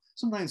LGO,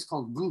 sometimes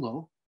called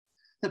GULO,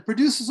 that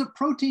produces a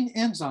protein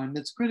enzyme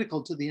that's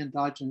critical to the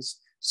endogenous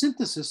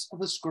synthesis of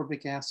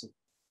ascorbic acid.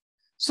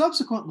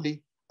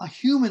 Subsequently, a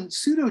human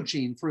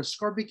pseudogene for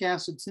ascorbic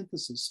acid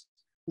synthesis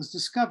was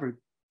discovered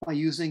by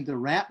using the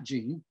rat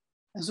gene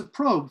as a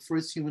probe for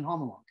its human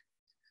homologue.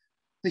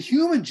 The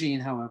human gene,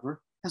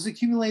 however, has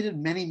accumulated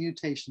many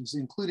mutations,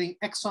 including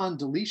exon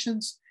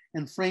deletions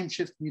and frame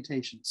shift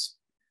mutations.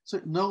 So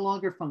it no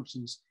longer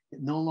functions,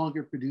 it no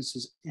longer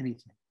produces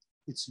anything.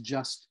 It's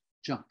just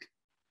junk.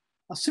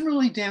 A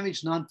similarly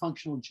damaged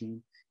non-functional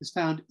gene is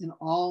found in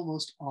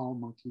almost all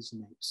monkeys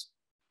and apes.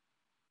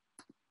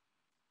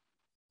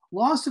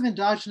 Loss of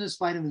endogenous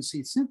vitamin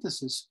C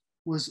synthesis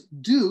was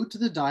due to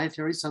the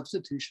dietary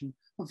substitution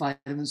of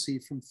vitamin C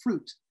from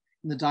fruit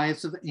in the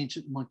diets of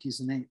ancient monkeys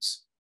and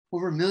apes.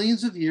 Over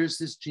millions of years,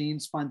 this gene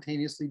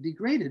spontaneously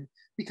degraded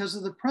because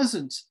of the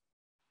presence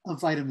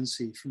of vitamin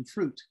C from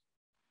fruit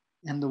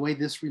and the way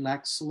this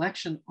relaxed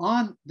selection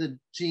on the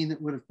gene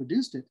that would have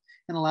produced it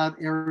and allowed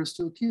errors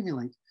to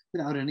accumulate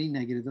without any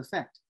negative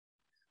effect.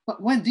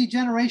 But when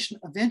degeneration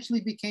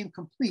eventually became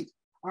complete,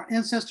 our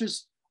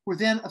ancestors were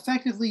then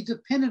effectively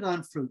dependent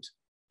on fruit,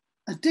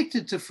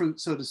 addicted to fruit,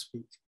 so to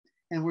speak,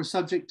 and were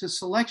subject to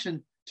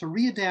selection to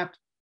readapt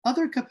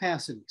other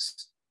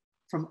capacities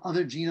from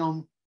other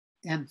genome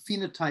and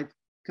phenotype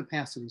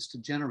capacities to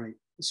generate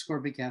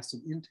ascorbic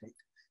acid intake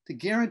to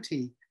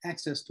guarantee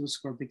access to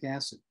ascorbic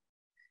acid.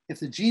 If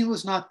the gene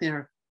was not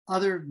there,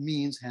 other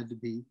means had to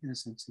be, in a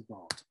sense,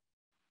 evolved.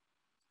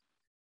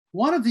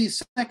 One of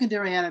these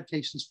secondary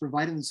adaptations for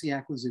vitamin C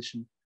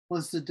acquisition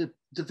was the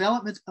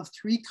development of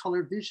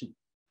three-color vision.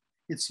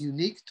 It's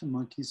unique to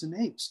monkeys and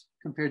apes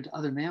compared to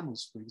other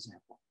mammals, for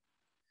example.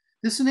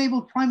 This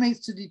enabled primates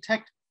to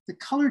detect the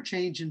color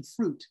change in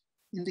fruit,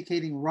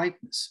 indicating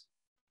ripeness,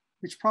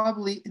 which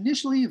probably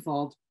initially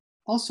evolved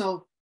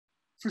also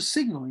for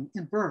signaling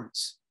in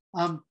birds.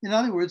 In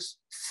other words,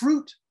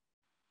 fruit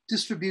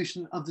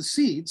distribution of the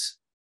seeds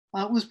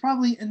was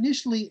probably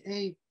initially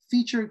a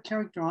feature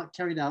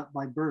carried out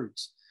by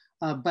birds.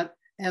 But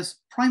as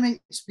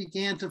primates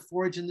began to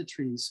forage in the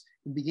trees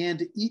and began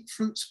to eat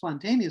fruit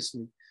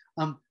spontaneously,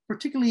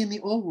 particularly in the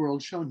old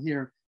world shown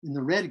here in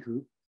the red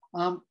group,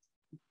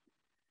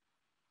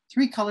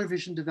 three-color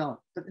vision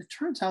developed. But it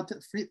turns out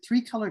that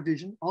three-color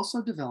vision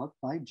also developed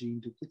by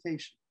gene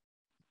duplication.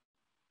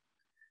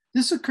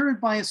 This occurred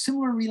by a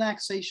similar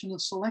relaxation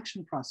of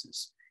selection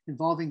process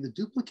involving the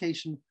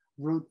duplication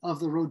of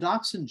the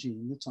rhodopsin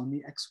gene that's on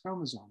the X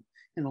chromosome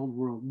in old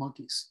world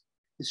monkeys.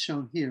 It's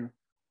shown here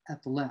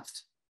at the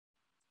left.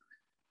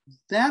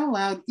 That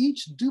allowed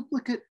each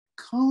duplicate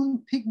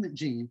cone pigment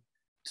gene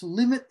to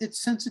limit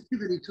its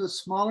sensitivity to a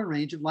smaller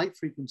range of light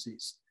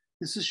frequencies.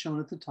 This is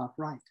shown at the top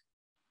right.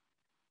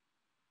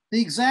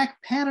 The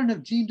exact pattern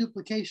of gene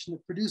duplication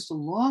that produced a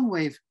long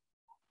wave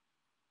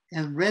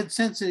and red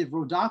sensitive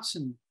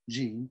rhodopsin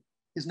gene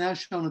is now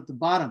shown at the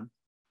bottom,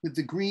 with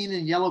the green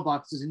and yellow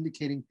boxes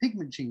indicating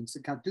pigment genes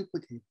that got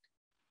duplicated.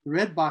 The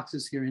red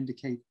boxes here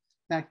indicate,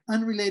 in fact,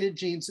 unrelated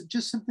genes that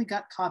just simply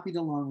got copied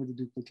along with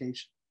the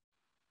duplication.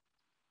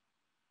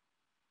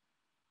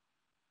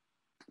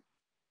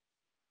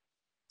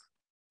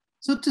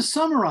 So to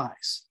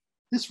summarize,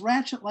 this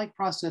ratchet-like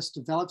process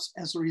develops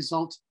as a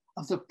result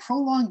of the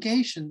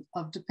prolongation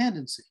of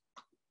dependency.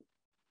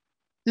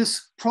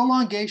 This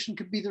prolongation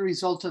could be the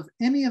result of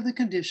any of the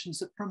conditions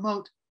that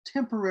promote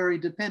temporary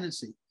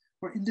dependency,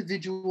 where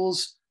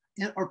individuals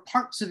or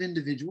parts of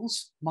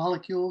individuals,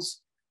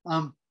 molecules,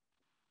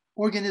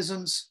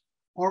 organisms,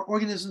 or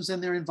organisms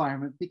and their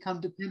environment become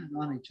dependent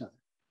on each other.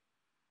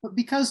 But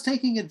because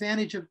taking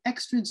advantage of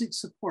extrinsic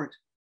support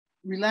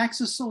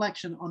relaxes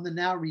selection on the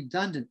now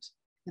redundant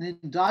and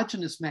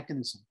endogenous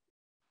mechanism,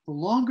 the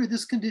longer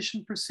this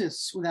condition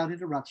persists without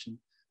interruption,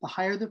 the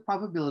higher the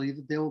probability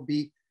that there will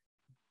be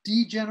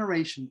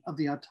degeneration of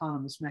the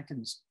autonomous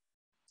mechanism.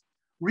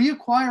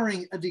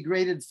 Reacquiring a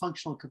degraded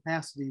functional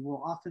capacity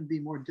will often be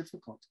more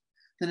difficult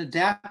than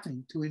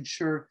adapting to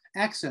ensure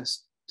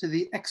access to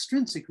the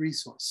extrinsic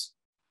resource.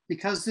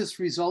 Because this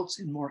results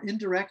in more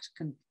indirect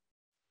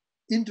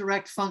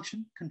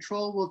function,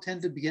 control will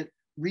tend to get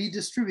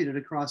redistributed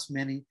across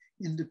many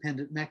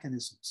independent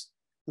mechanisms.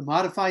 The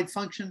modified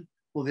function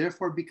will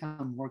therefore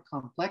become more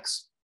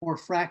complex, more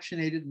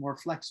fractionated, more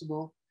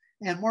flexible,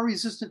 and more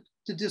resistant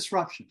to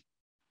disruption.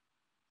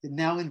 It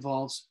now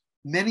involves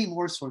many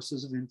more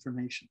sources of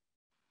information.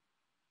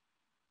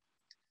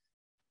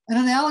 An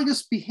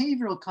analogous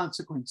behavioral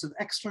consequence of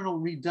external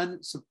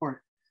redundant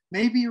support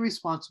may be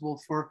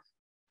responsible for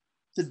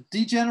the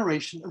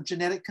degeneration of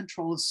genetic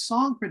control of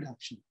song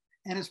production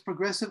and its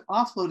progressive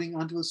offloading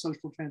onto a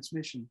social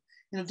transmission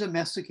in a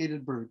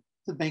domesticated bird,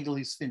 the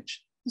Bengalese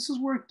finch. This is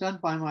work done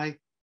by my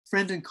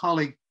friend and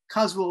colleague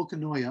Kazuo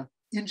Okanoya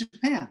in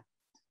Japan,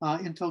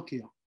 in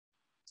Tokyo.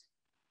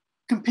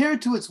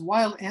 Compared to its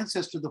wild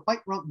ancestor, the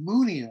white-rumped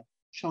munia,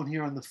 shown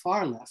here on the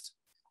far left,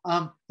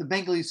 the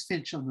Bengalese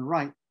finch on the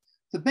right,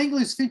 the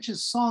Bengalese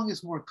finch's song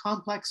is more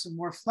complex and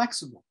more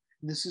flexible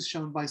And this is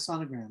shown by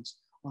sonograms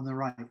on the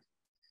right.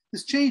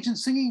 This change in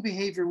singing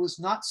behavior was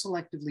not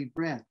selectively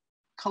bred.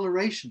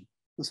 Coloration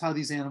was how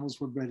these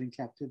animals were bred in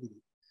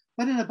captivity.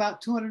 But in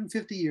about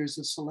 250 years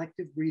of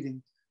selective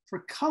breeding for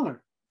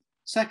color,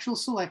 sexual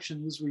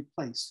selection was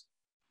replaced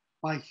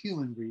by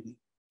human breeding.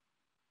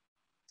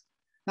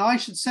 Now, I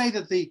should say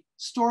that the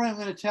story I'm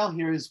going to tell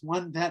here is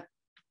one that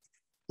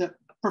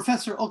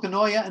Professor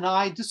Okanoya and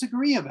I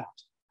disagree about.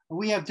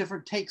 We have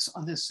different takes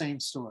on this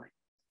same story,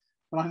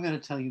 but I'm going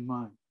to tell you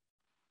mine.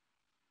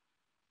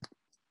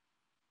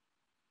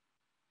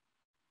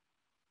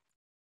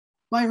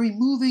 By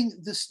removing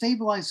the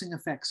stabilizing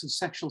effects of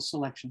sexual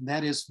selection,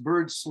 that is,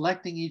 birds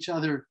selecting each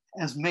other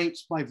as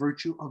mates by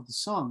virtue of the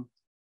song,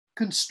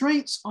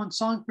 constraints on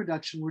song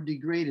production were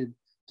degraded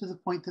to the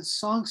point that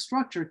song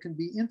structure can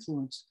be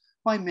influenced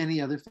by many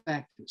other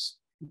factors,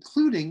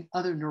 including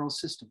other neural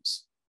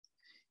systems.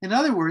 In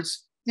other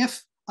words,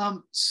 if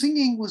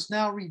singing was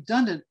now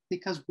redundant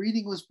because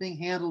breeding was being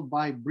handled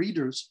by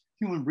breeders,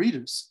 human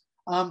breeders,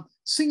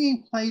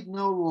 singing played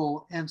no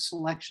role and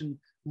selection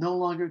no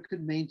longer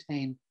could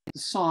maintain the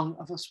song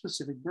of a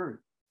specific bird.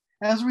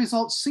 As a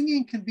result,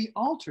 singing can be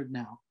altered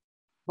now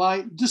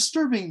by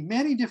disturbing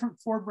many different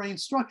forebrain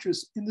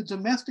structures in the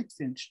domestic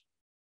finch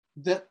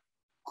that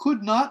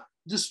could not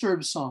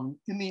disturb song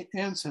in the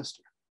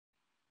ancestor.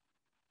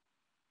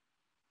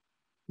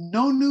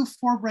 No new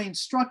forebrain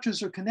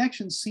structures or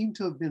connections seem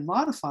to have been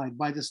modified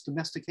by this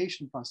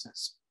domestication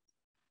process,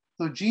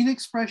 though gene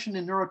expression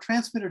and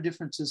neurotransmitter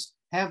differences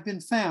have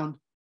been found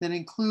that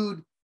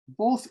include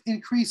both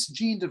increased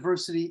gene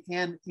diversity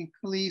and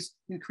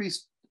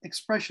increased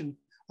expression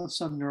of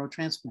some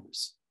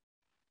neurotransmitters.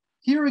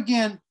 Here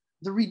again,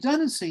 the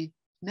redundancy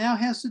now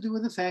has to do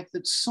with the fact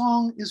that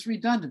song is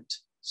redundant.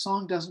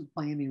 Song doesn't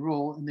play any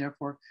role, and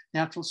therefore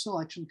natural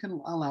selection can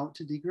allow it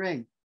to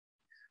degrade.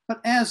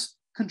 But as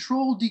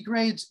control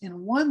degrades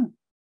in one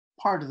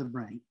part of the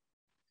brain,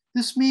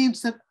 this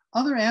means that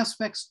other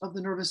aspects of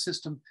the nervous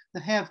system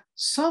that have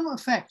some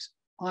effect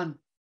on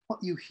what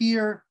you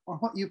hear or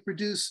what you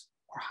produce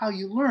or how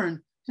you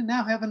learn can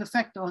now have an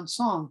effect on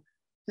song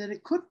that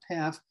it couldn't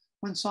have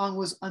when song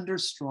was under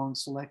strong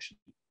selection.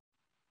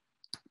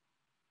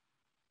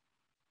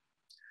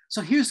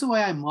 So here's the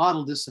way I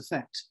model this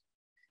effect.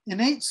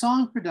 Innate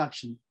song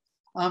production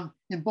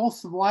in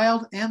both the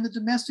wild and the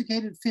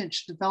domesticated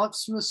finch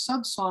develops through a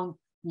subsong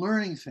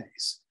learning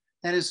phase,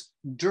 that is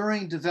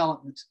during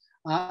development,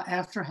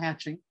 after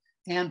hatching,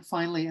 and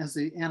finally as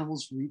the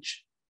animals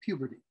reach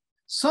puberty.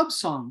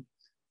 Subsong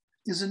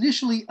is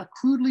initially a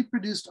crudely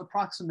produced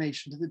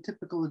approximation to the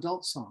typical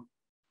adult song.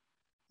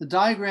 The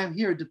diagram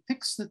here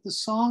depicts that the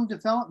song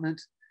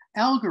development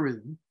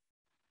algorithm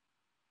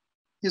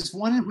is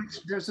one in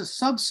which there's a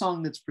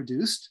subsong that's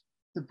produced.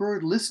 The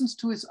bird listens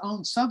to its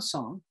own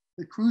subsong,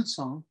 the crude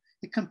song.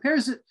 It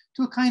compares it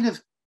to a kind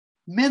of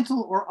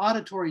mental or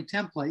auditory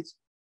template.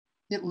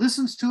 It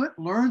listens to it,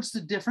 learns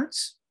the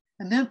difference,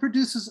 and then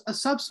produces a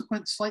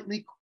subsequent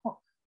slightly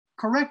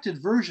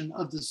corrected version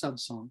of the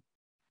subsong.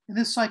 And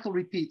this cycle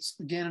repeats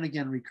again and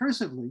again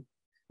recursively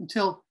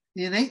until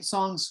the innate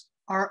songs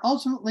are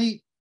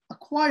ultimately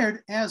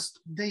acquired as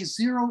they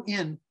zero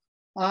in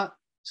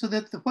so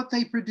that what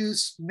they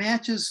produce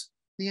matches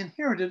the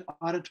inherited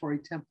auditory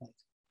template.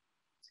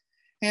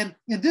 And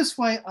in this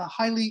way, a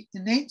highly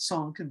innate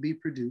song can be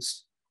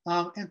produced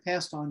and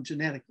passed on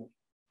genetically.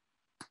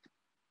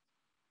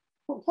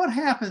 But what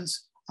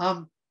happens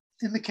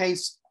in the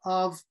case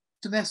of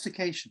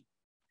domestication?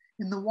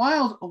 In the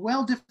wild, a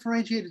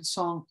well-differentiated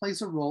song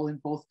plays a role in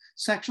both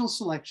sexual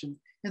selection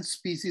and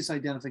species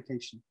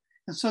identification.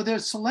 And so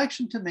there's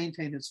selection to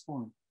maintain its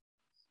form.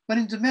 But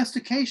in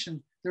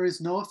domestication, there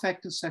is no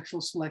effective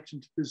sexual selection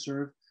to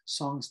preserve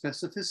song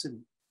specificity.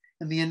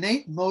 And the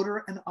innate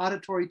motor and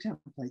auditory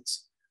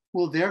templates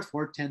will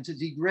therefore tend to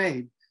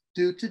degrade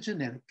due to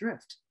genetic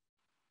drift.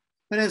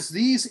 But as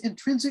these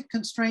intrinsic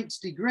constraints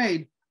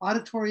degrade,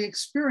 auditory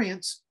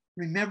experience,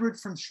 remembered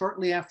from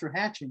shortly after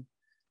hatching,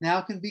 now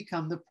can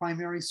become the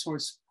primary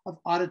source of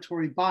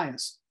auditory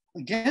bias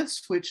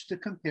against which to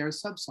compare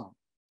subsong.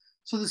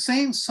 So the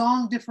same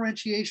song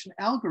differentiation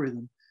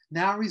algorithm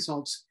now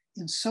results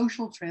in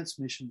social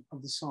transmission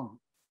of the song.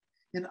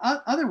 In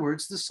other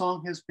words, the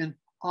song has been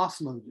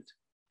offloaded.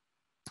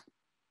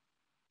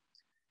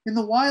 In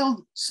the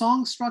wild,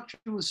 song structure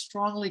was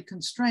strongly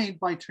constrained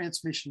by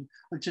transmission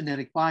of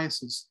genetic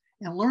biases,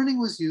 and learning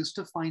was used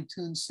to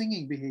fine-tune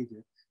singing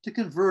behavior to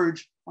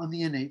converge on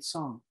the innate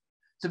song.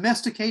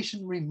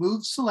 Domestication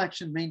removed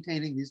selection,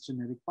 maintaining these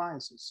genetic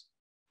biases.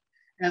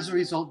 As a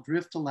result,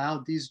 drift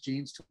allowed these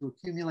genes to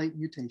accumulate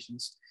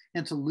mutations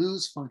and to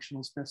lose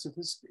functional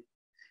specificity.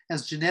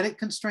 As genetic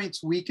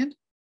constraints weakened,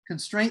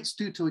 constraints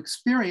due to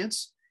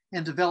experience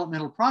and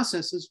developmental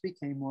processes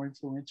became more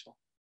influential.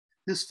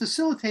 This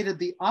facilitated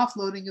the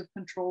offloading of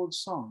control of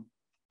song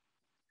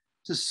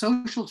to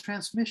social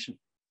transmission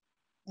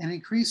and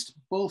increased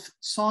both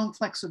song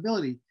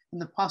flexibility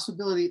and the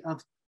possibility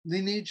of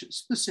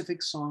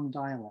lineage-specific song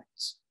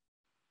dialects.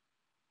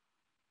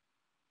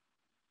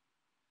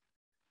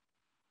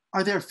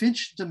 Are there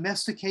finch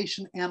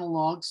domestication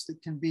analogs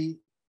that can be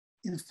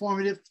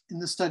informative in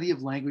the study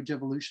of language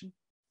evolution?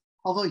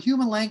 Although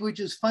human language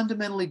is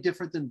fundamentally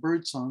different than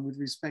birdsong with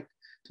respect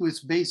to its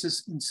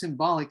basis in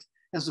symbolic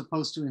as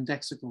opposed to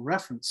indexical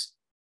reference,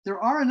 there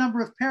are a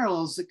number of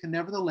parallels that can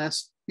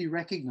nevertheless be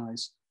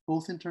recognized,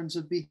 both in terms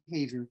of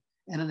behavior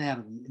and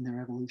anatomy in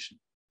their evolution.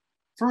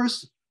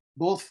 First,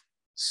 both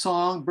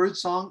song,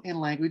 birdsong, and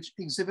language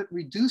exhibit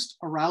reduced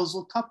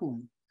arousal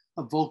coupling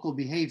of vocal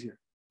behavior.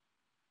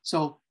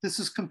 So this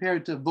is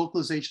compared to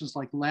vocalizations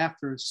like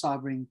laughter,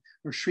 sobbing,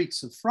 or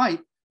shrieks of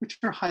fright, which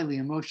are highly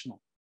emotional.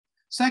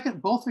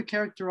 Second, both are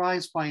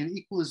characterized by an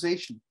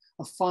equalization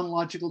of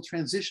phonological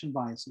transition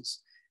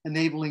biases,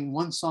 enabling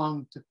one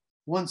sound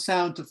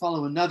to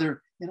follow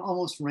another in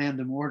almost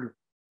random order.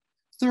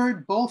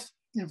 Third, both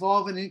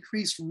involve an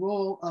increased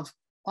role of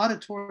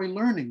auditory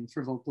learning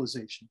for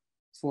vocalization.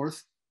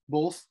 Fourth,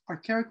 both are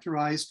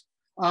characterized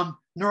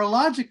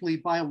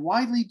neurologically by a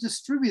widely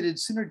distributed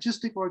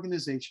synergistic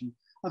organization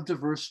of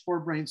diverse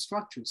forebrain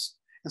structures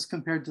as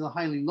compared to the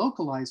highly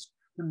localized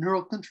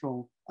neural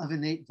control of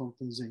innate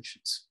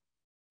vocalizations.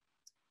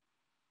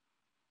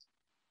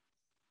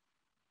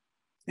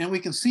 And we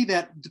can see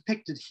that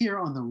depicted here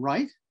on the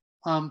right.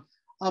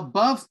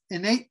 Above,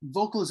 innate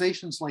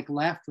vocalizations like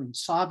laughter and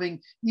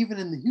sobbing, even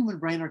in the human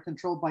brain, are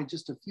controlled by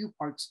just a few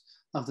parts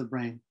of the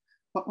brain.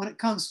 But when it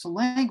comes to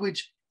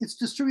language, it's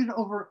distributed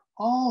over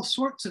all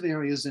sorts of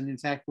areas. And in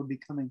fact, we're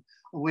becoming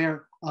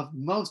aware of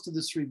most of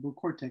the cerebral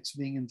cortex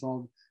being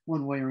involved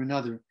one way or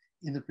another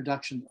in the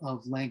production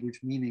of language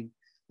meaning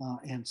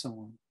and so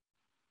on.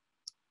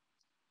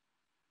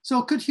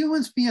 So could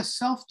humans be a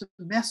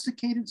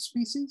self-domesticated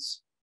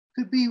species?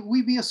 Could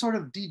we be a sort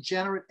of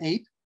degenerate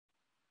ape?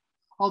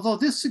 Although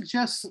this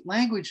suggests that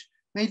language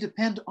may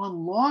depend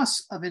on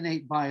loss of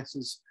innate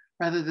biases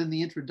rather than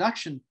the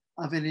introduction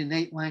of an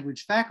innate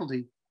language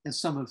faculty,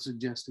 as some have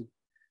suggested,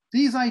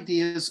 these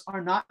ideas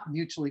are not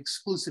mutually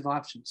exclusive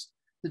options.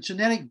 The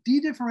genetic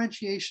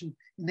dedifferentiation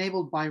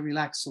enabled by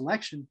relaxed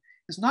selection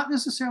is not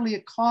necessarily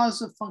a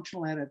cause of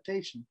functional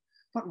adaptation,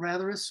 but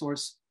rather a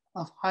source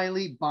of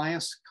highly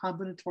biased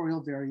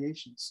combinatorial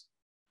variations.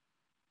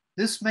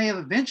 This may have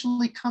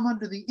eventually come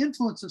under the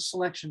influence of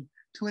selection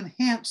to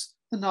enhance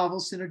the novel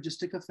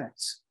synergistic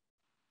effects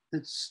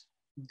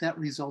that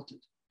resulted.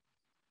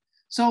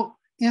 So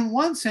in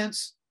one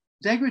sense,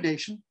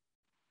 degradation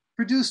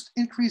produced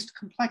increased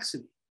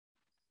complexity.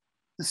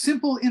 The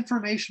simple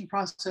information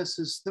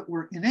processes that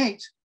were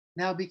innate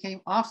now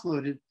became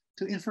offloaded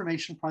to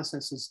information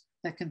processes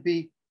that can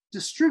be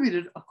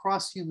distributed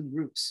across human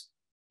groups.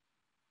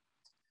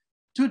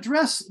 To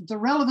address the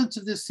relevance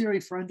of this theory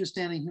for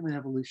understanding human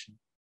evolution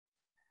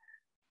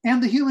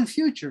and the human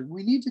future,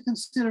 we need to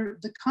consider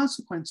the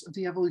consequence of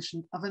the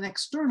evolution of an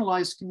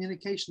externalized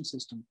communication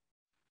system,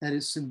 that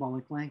is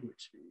symbolic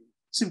language.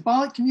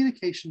 Symbolic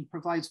communication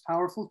provides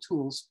powerful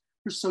tools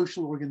for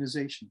social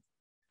organization,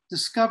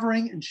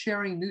 discovering and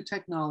sharing new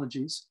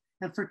technologies,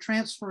 and for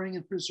transferring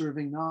and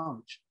preserving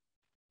knowledge.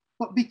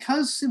 But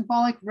because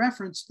symbolic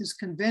reference is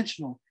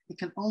conventional, it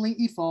can only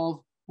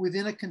evolve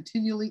within a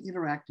continually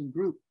interacting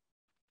group.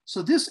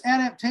 So this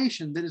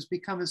adaptation that has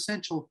become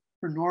essential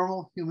for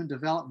normal human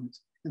development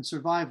and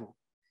survival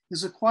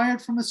is acquired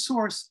from a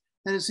source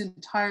that is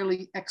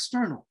entirely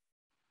external.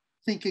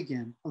 Think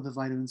again of the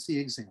vitamin C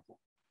example.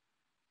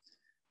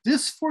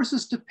 This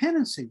forces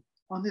dependency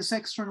on this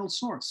external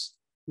source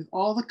with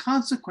all the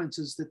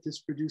consequences that this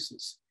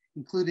produces,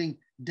 including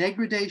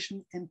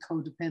degradation and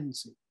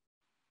codependency.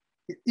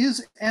 It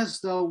is as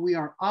though we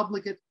are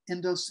obligate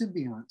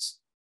endosymbionts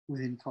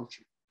within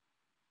culture.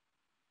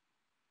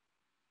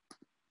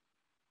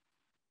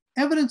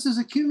 Evidence is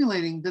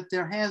accumulating that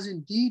there has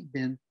indeed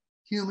been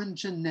human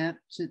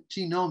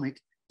genomic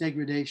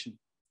degradation,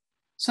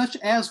 such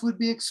as would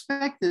be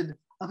expected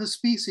of a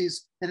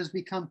species that has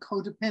become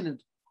codependent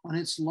on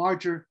its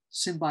larger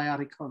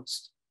symbiotic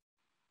host.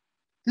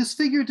 This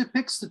figure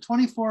depicts the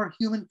 24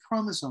 human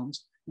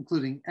chromosomes,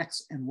 including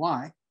X and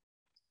Y.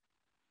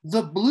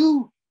 The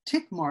blue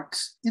tick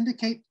marks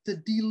indicate the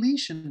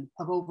deletion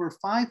of over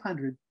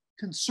 500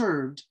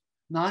 conserved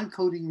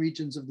non-coding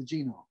regions of the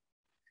genome.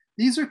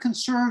 These are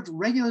conserved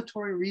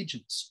regulatory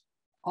regions,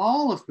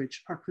 all of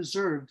which are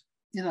preserved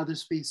in other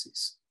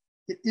species.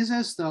 It is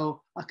as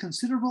though a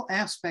considerable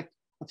aspect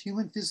of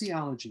human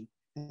physiology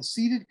has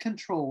ceded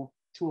control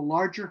to a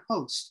larger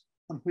host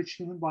on which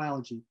human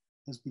biology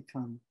has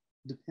become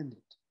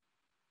dependent.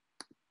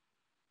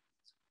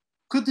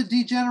 Could the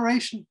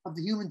degeneration of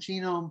the human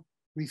genome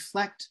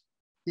reflect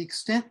the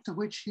extent to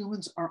which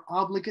humans are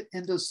obligate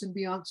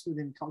endosymbionts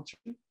within culture?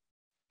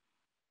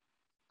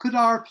 Could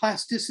our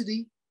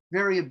plasticity,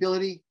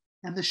 variability,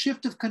 and the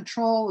shift of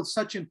control of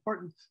such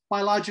important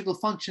biological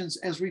functions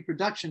as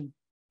reproduction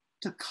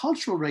to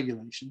cultural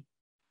regulation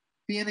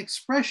be an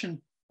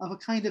expression of a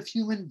kind of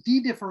human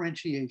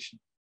de-differentiation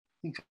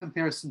in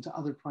comparison to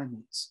other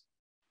primates?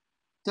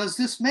 Does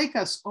this make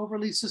us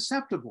overly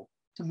susceptible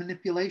to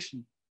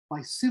manipulation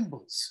by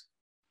symbols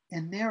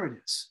and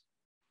narratives?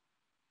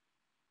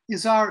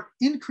 Is our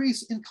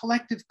increase in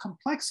collective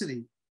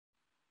complexity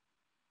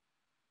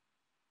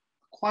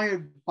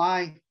acquired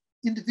by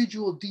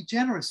individual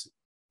degeneracy,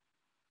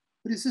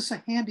 but is this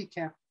a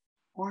handicap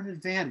or an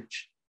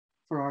advantage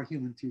for our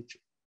human future?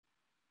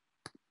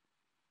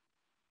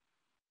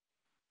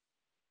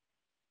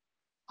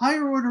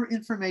 Higher order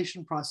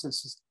information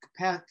processing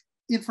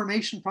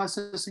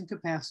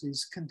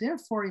capacities can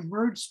therefore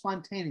emerge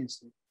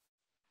spontaneously,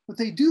 but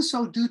they do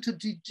so due to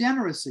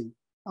degeneracy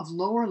of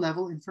lower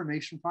level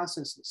information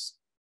processes.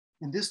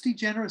 And this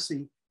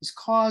degeneracy is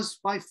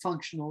caused by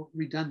functional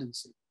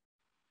redundancy.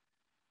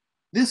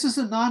 This is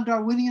a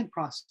non-Darwinian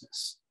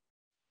process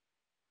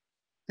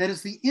that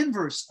is the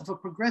inverse of a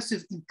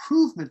progressive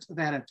improvement of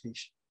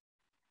adaptation,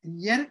 and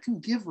yet it can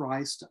give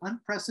rise to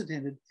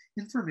unprecedented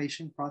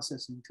information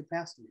processing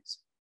capacities.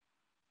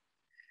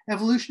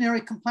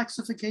 Evolutionary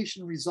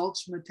complexification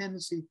results from a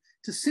tendency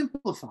to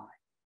simplify,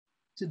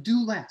 to do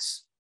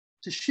less,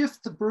 to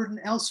shift the burden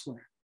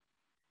elsewhere.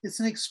 It's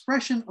an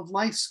expression of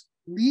life's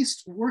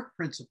least work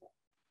principle.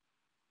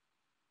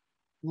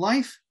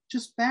 Life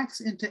just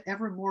backs into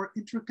ever more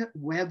intricate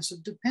webs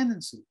of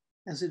dependency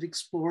as it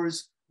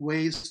explores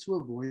ways to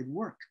avoid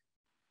work.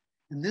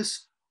 And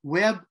this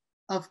web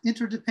of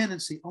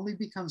interdependency only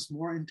becomes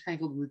more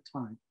entangled with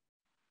time,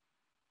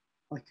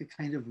 like a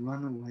kind of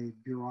runaway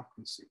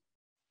bureaucracy.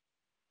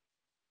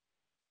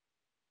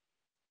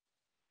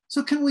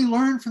 So can we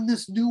learn from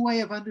this new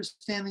way of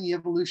understanding the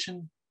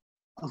evolution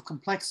of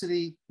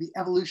complexity, the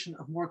evolution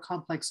of more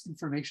complex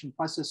information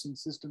processing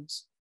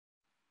systems?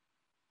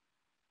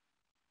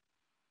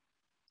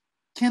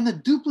 Can the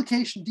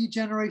duplication,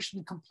 degeneration,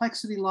 and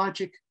complexity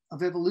logic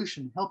of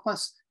evolution help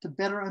us to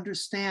better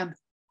understand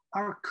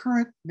our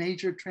current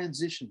major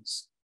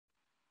transitions,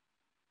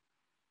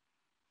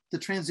 the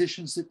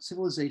transitions that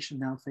civilization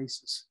now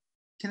faces?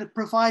 Can it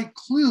provide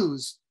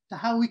clues to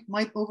how we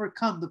might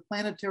overcome the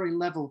planetary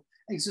level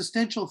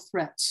existential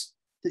threats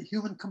that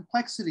human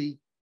complexity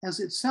has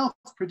itself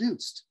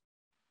produced?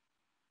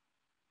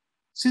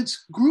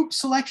 Since group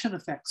selection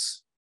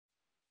effects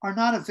are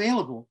not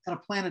available at a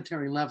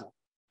planetary level,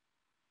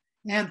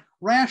 and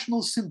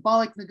rational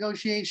symbolic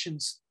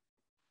negotiations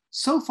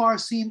so far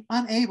seem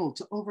unable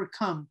to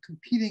overcome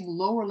competing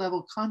lower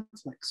level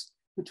conflicts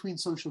between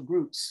social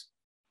groups,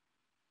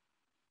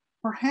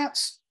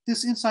 perhaps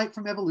this insight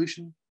from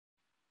evolution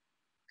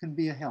can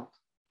be a help.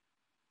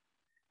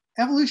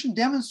 Evolution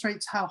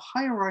demonstrates how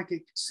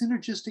hierarchic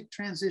synergistic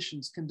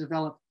transitions can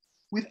develop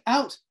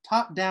without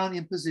top-down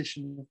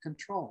imposition of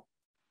control,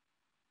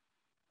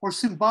 or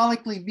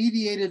symbolically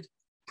mediated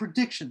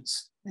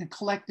predictions and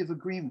collective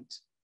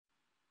agreement.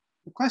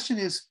 The question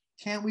is,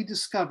 can we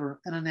discover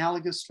an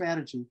analogous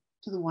strategy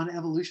to the one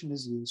evolution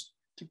has used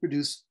to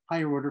produce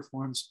higher order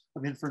forms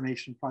of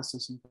information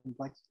processing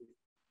complexity?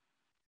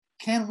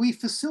 Can we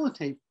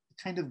facilitate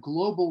a kind of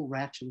global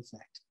ratchet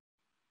effect?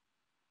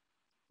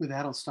 With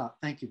that, I'll stop.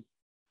 Thank you.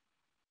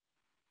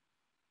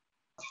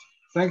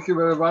 Thank you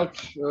very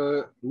much.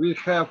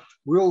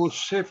 We'll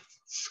shift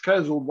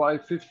schedule by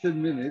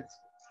 15 minutes.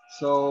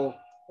 So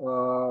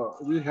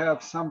we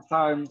have some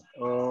time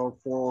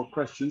for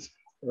questions.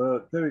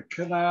 Terry,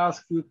 can I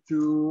ask you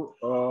to,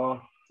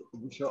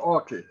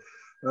 okay.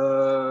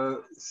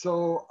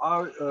 So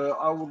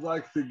I would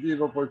like to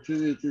give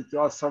opportunity to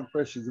ask some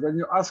questions. When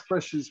you ask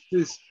questions,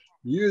 please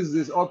use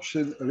this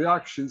option,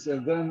 reactions,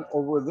 and then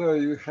over there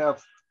you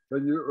have,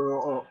 when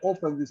you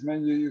open this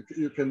menu,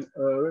 you can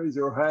raise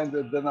your hand,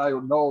 and then I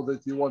know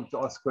that you want to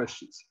ask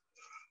questions.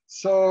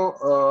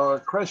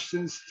 So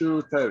questions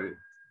to Terry.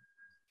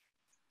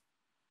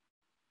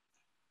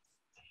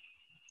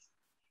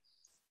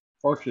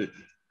 Okay.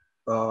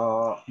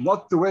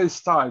 Not to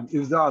waste time,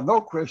 if there are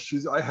no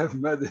questions, I have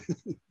many.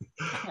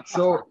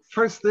 So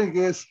first thing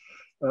is,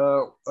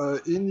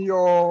 in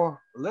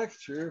your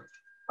lecture,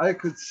 I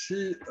could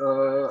see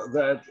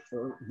that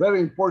a very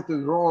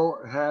important role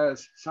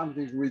has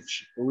something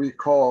which we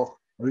call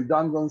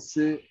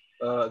redundancy,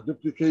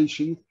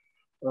 duplication.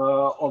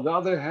 On the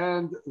other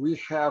hand, we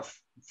have,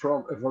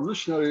 from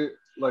evolutionary,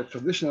 like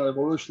traditional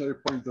evolutionary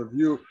point of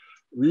view,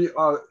 we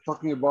are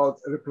talking about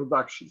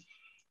reproduction.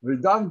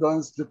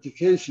 Redundance,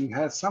 duplication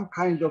has some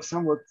kind of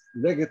somewhat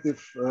negative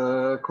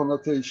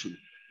connotation.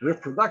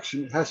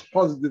 Reproduction has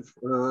positive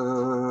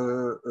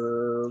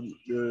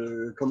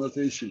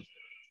connotation.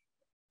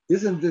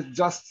 Isn't it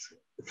just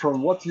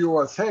from what you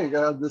are saying,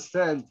 I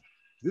understand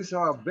these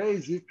are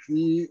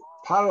basically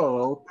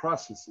parallel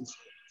processes,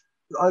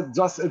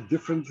 just at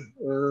different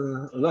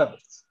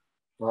levels.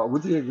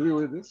 Would you agree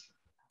with this?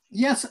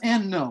 Yes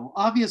and no.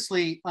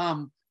 Obviously,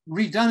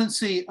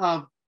 redundancy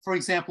of, for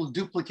example,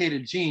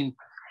 duplicated gene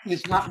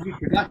is not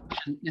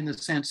reproduction in the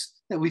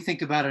sense that we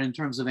think about it in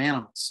terms of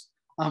animals.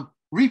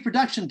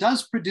 Reproduction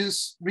does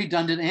produce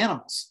redundant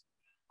animals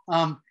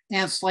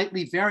and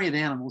slightly variant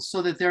animals,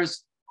 so that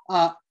there's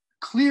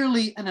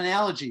clearly an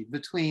analogy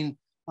between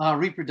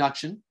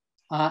reproduction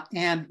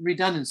and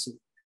redundancy.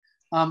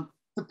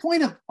 The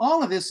point of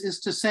all of this is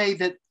to say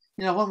that,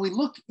 you know, when we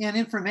look in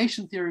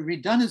information theory,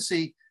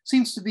 redundancy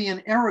seems to be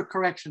an error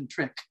correction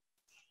trick.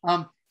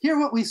 Here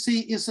what we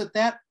see is that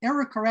that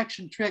error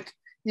correction trick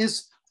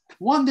is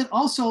one that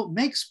also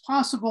makes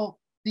possible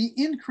the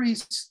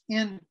increase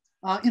in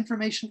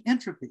information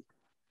entropy.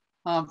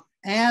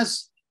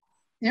 As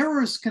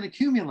errors can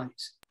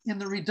accumulate in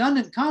the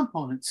redundant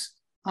components,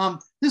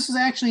 this is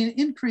actually an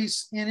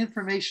increase in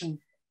information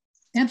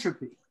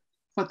entropy,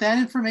 but that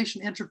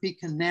information entropy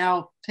can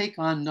now take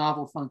on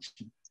novel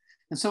function.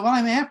 And so what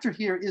I'm after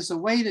here is a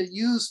way to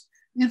use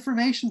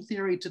information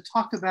theory to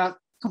talk about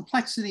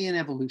complexity in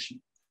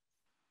evolution.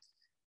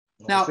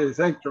 Now, okay,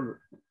 thank you.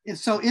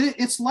 So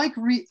it's like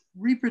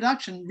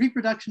reproduction.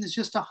 Reproduction is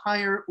just a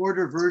higher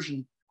order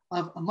version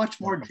of a much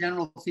more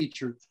general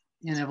feature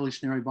in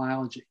evolutionary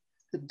biology.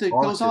 It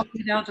goes all the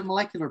way down to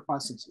molecular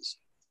processes.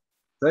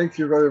 Thank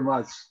you very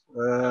much.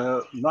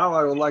 Now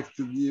I would like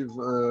to give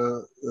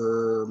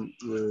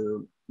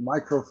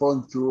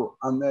microphone to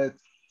Annette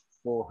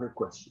for her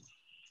question.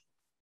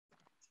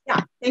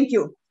 Yeah, thank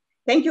you.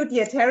 Thank you,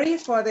 dear Terry,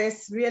 for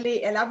this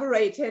really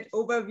elaborated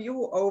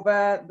overview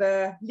over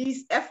the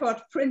least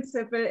effort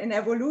principle in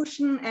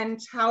evolution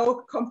and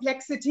how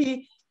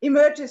complexity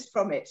emerges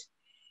from it.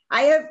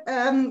 I have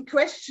a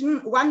question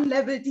one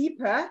level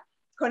deeper,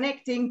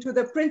 connecting to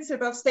the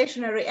principle of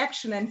stationary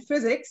action in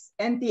physics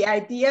and the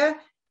idea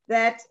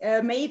that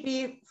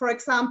maybe, for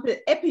example,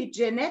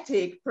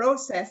 epigenetic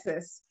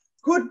processes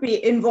could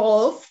be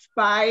involved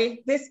by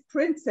this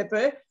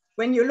principle.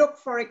 When you look,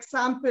 for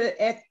example,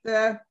 at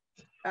the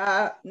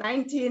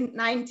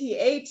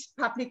 1998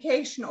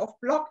 publication of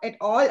Bloch et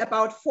al.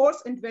 About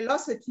force and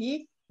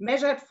velocity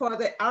measured for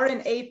the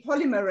RNA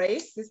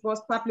polymerase, this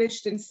was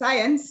published in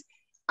Science,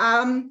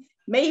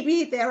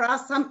 maybe there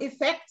are some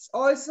effects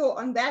also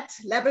on that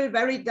level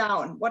very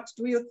down. What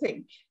do you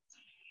think?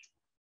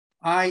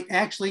 I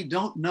actually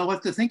don't know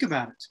what to think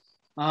about it.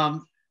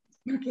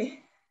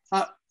 Okay.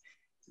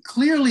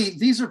 Clearly,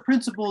 these are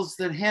principles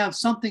that have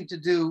something to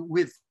do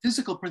with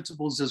physical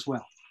principles as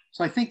well.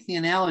 So I think the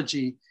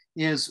analogy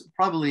is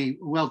probably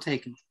well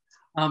taken.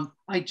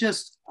 I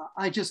just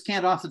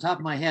can't off the top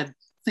of my head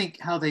think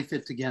how they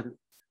fit together.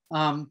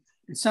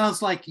 It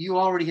sounds like you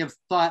already have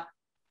thought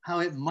how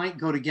it might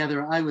go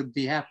together. I would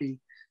be happy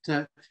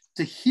to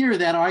hear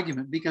that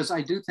argument, because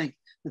I do think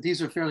that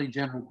these are fairly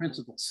general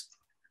principles.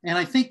 And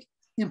I think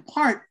in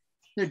part,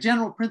 they're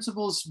general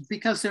principles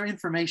because they're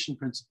information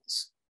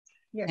principles.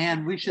 Yes.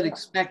 And we should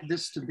expect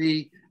this to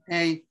be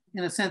in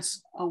a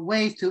sense, a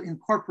way to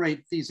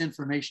incorporate these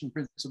information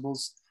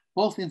principles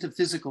both into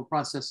physical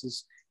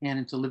processes and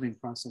into living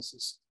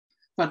processes.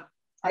 But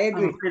I'm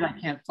afraid I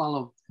can't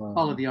follow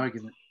the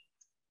argument.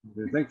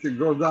 Okay, thank you,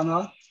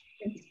 Gordana.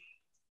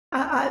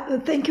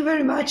 Thank you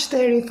very much,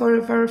 Terry, for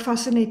a very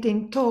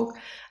fascinating talk.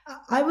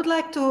 I would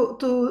like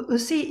to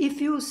see if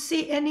you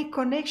see any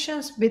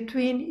connections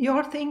between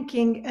your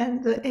thinking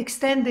and the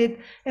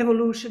extended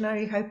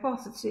evolutionary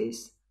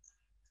hypotheses.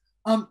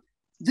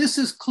 This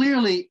is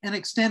clearly an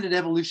extended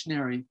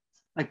evolutionary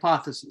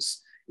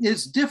hypothesis.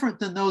 It's different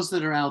than those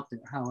that are out there,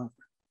 however.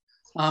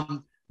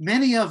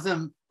 Many of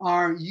them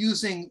are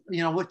using,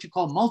 what you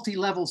call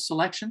multi-level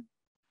selection,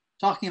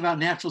 talking about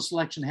natural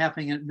selection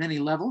happening at many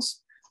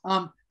levels.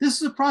 This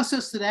is a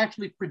process that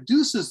actually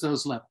produces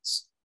those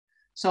levels.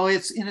 So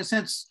it's, in a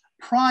sense,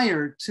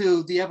 prior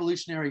to the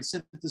evolutionary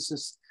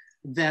synthesis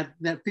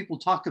that people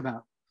talk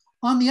about.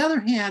 On the other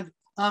hand,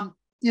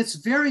 it's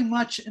very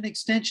much an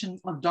extension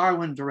of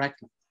Darwin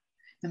directly,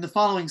 in the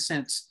following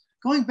sense.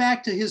 Going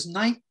back to his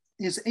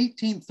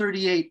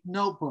 1838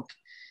 notebook,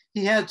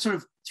 he had sort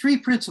of three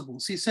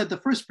principles. He said the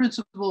first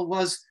principle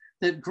was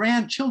that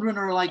grandchildren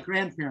are like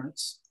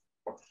grandparents.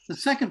 The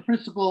second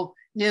principle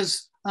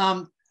is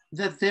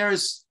that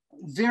there's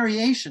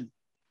variation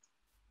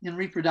in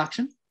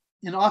reproduction,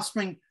 and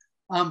offspring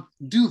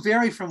do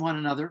vary from one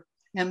another.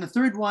 And the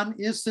third one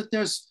is that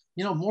there's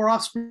more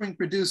offspring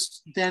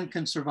produced than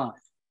can survive.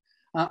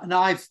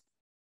 Now I've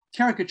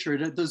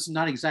caricatured it, those are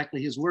not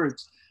exactly his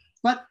words,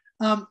 but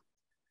the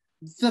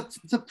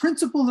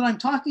principle that I'm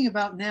talking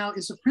about now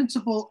is a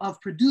principle of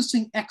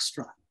producing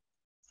extra.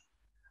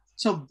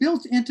 So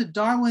built into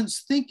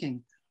Darwin's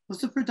thinking was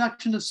the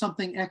production of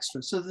something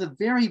extra. So the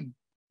very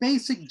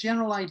basic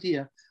general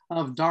idea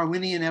of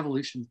Darwinian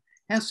evolution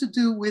has to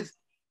do with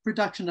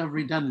production of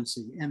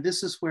redundancy. And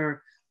this is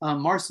where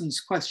Marston's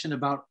question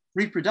about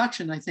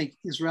reproduction, I think,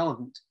 is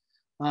relevant.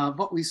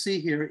 What we see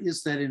here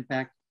is that, in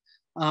fact,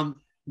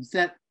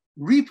 that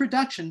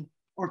reproduction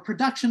or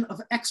production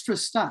of extra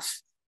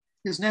stuff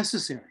is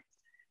necessary.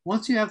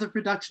 Once you have the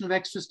production of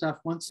extra stuff,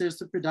 once there's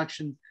the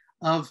production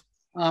of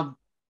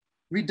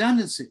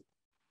redundancy,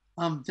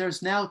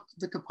 there's now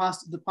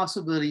the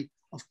possibility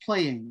of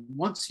playing.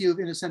 Once you've,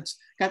 in a sense,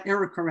 got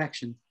error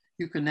correction,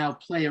 you can now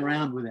play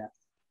around with that.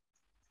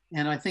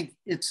 And I think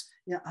it's,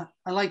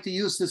 I like to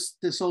use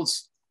this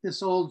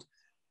old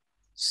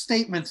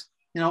statement,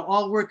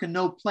 all work and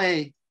no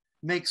play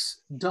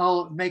makes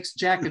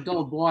Jack a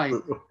dull boy.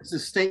 It's a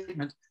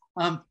statement.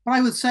 What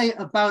I would say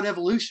about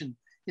evolution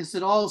is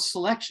that all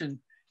selection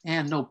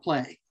and no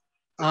play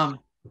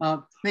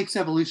makes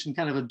evolution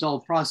kind of a dull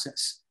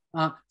process.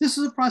 This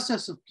is a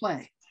process of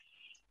play.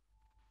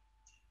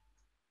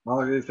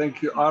 Okay,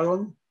 thank you,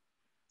 Aaron.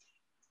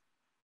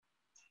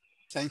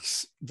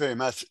 Thanks very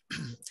much.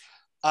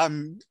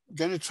 I'm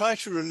going to try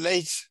to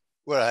relate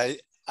what I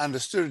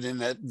understood in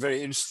that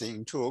very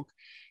interesting talk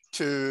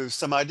to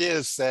some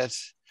ideas that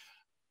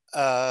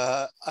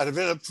I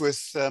developed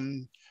with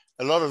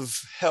a lot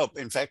of help.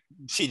 In fact,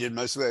 she did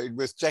most of it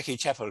with Jackie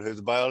Chappell, who's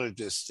a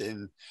biologist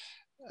in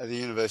the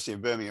University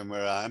of Birmingham,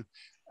 where I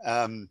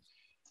am.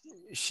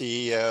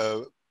 She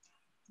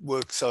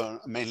works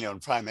mainly on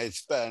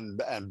primates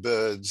and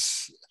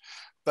birds,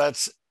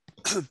 but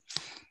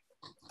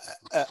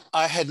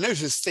I had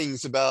noticed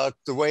things about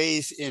the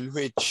ways in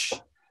which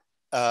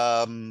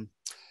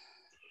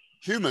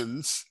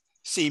humans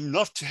seem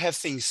not to have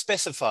things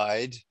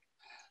specified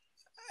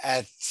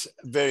at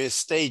various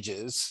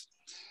stages,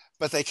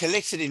 but they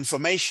collected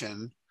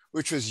information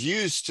which was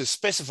used to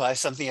specify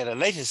something at a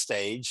later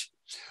stage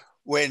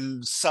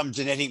when some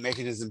genetic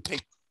mechanism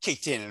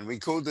kicked in, and we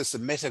called this a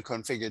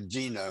meta-configured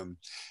genome.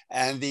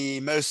 And the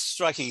most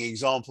striking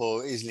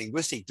example is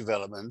linguistic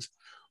development,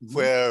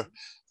 where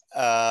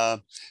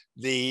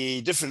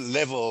the different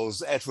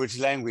levels at which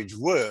language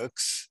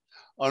works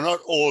are not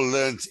all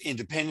learned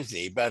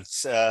independently, but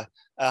a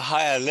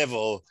higher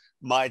level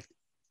might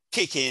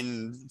kick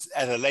in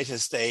at a later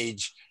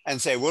stage and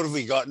say, what have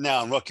we got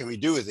now and what can we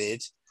do with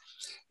it?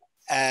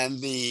 And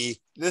if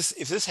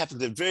this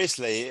happens at various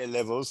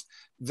levels,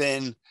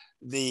 then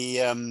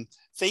the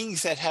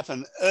things that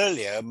happen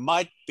earlier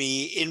might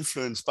be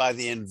influenced by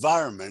the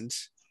environment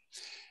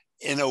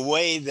in a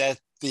way that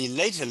the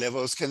later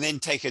levels can then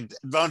take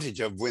advantage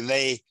of when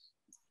they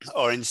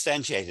are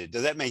instantiated.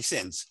 Does that make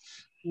sense?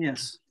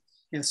 Yes,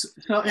 yes.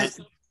 So it's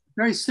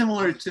very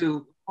similar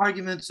to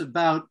arguments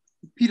about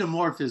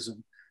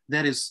pedomorphism.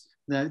 That is,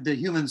 the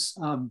humans,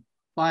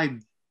 by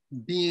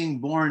being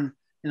born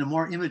in a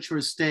more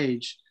immature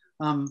stage,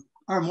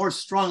 are more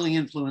strongly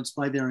influenced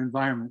by their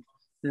environment.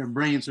 Their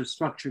brains are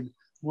structured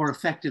more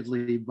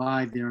effectively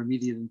by their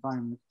immediate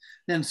environment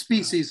than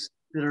species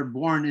that are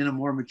born in a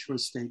more mature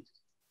state.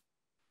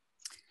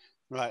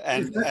 Right,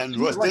 and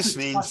what this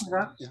means,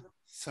 yeah.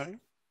 Sorry?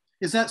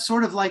 Is that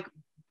sort of like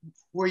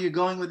where you're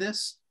going with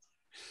this?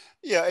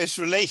 Yeah, it's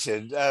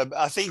related.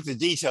 I think the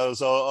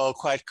details are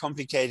quite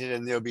complicated,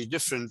 and there'll be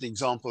different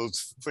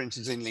examples, for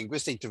instance, in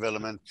linguistic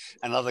development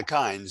and other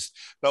kinds.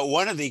 But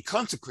one of the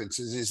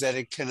consequences is that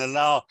it can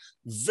allow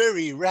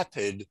very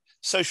rapid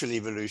social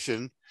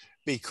evolution,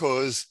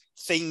 because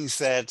things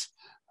that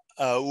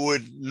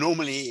would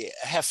normally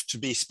have to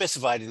be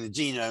specified in the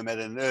genome at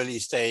an early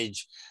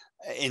stage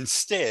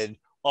instead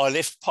are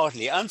left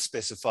partly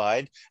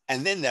unspecified,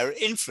 and then they're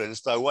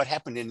influenced by what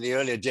happened in the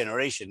earlier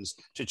generations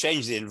to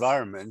change the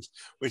environment,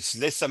 which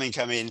lets something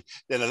come in.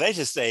 Then a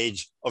later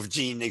stage of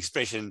gene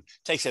expression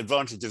takes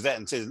advantage of that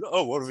and says,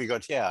 oh, what have we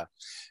got here?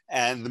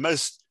 And the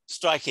most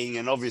striking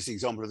and obvious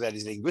example of that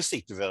is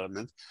linguistic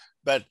development.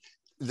 But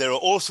there are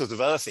all sorts of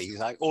other things,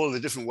 like all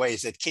the different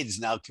ways that kids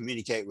now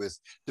communicate with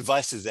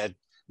devices that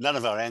none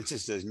of our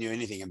ancestors knew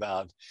anything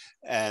about.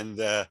 And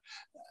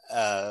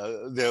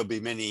there'll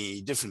be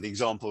many different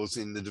examples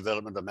in the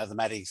development of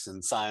mathematics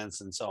and science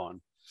and so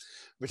on,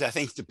 which I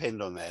think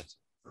depend on that.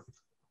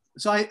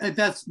 So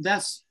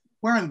that's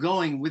where I'm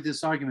going with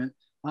this argument.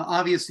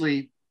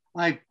 Obviously,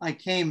 I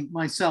came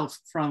myself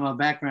from a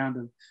background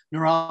of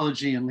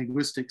neurology and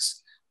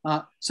linguistics.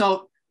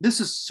 So this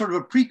is sort of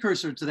a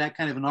precursor to that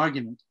kind of an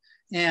argument.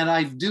 And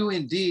I do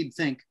indeed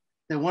think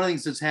that one of the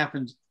things that's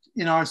happened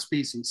in our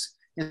species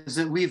is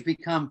that we've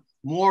become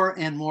more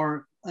and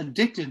more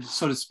addicted,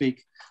 so to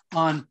speak,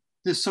 on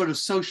this sort of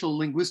social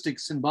linguistic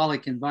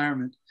symbolic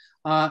environment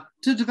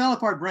to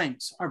develop our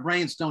brains. Our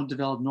brains don't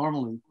develop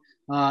normally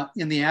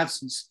in the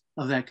absence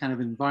of that kind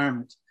of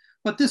environment.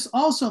 But this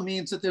also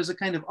means that there's a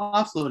kind of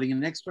offloading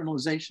and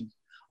externalization.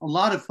 A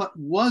lot of what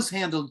was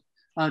handled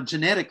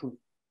genetically,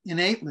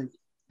 innately,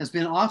 has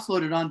been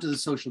offloaded onto the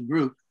social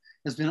group,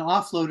 has been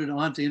offloaded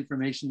onto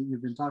information that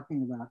you've been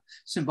talking about,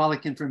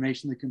 symbolic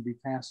information that can be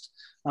passed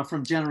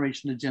from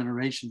generation to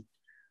generation.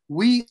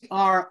 We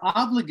are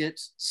obligate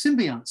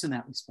symbionts in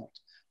that respect.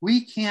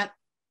 We can't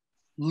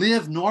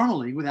live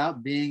normally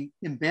without being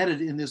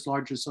embedded in this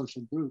larger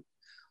social group.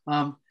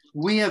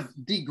 We have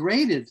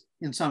degraded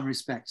in some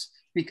respects,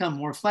 become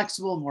more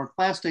flexible, more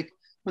plastic,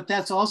 but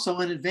that's also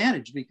an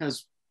advantage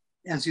because,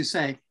 as you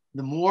say,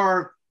 the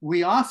more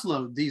we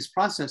offload these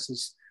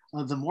processes,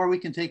 the more we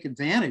can take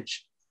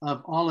advantage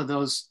of all of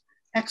those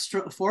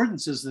extra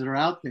affordances that are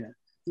out there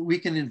that we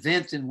can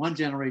invent in one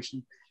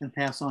generation and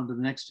pass on to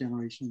the next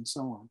generation and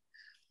so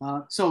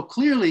on. So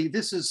clearly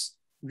this is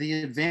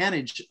the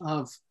advantage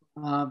of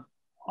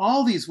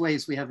all these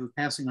ways we have of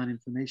passing on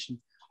information.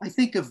 I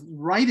think of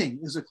writing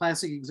as a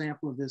classic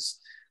example of this.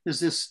 There's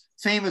this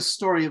famous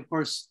story, of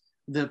course,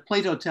 that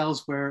Plato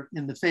tells where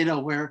in the Phaedo,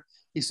 where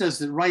he says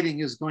that writing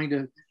is going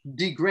to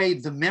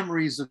degrade the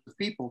memories of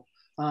people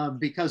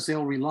because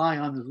they'll rely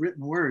on the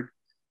written word.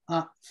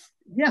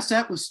 Yes,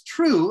 that was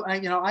true.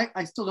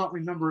 I still don't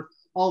remember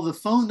all the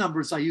phone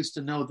numbers I used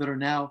to know that are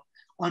now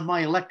on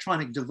my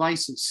electronic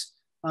devices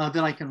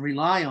that I can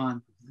rely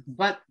on.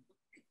 But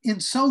in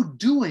so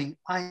doing,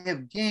 I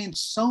have gained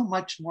so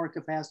much more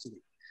capacity,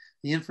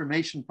 the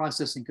information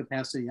processing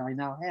capacity I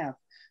now have,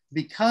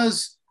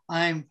 because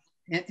I'm,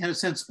 in a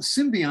sense, a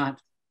symbiont,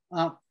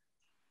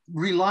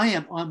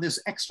 reliant on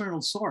this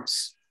external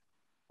source,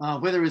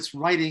 whether it's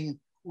writing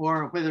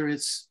or whether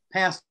it's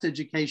past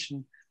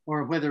education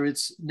or whether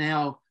it's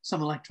now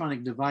some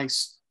electronic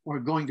device or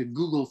going to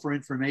Google for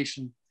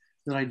information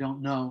that I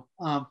don't know.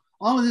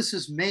 All of this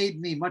has made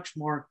me much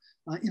more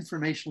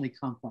informationally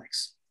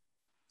complex.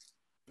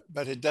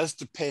 But it does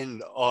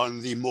depend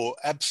on the more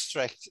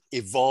abstract,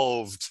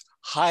 evolved,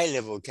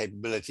 high-level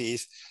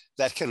capabilities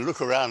that can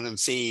look around and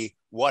see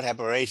what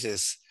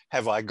apparatus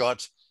have I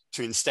got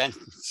to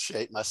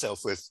instantiate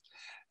myself with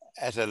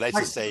at a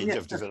later stage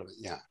of development.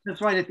 Yeah,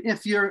 that's right.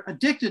 If you're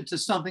addicted to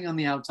something on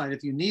the outside,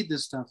 if you need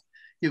this stuff,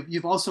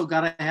 you've also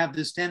got to have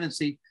this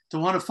tendency to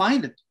want to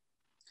find it.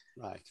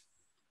 Right.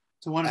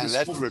 To want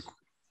to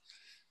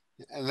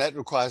and that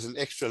requires an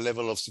extra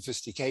level of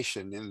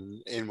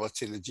sophistication in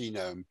what's in the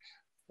genome,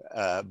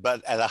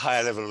 but at a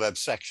higher level of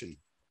abstraction.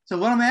 So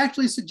what I'm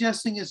actually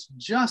suggesting is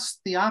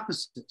just the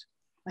opposite.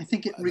 I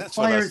think it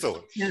requires,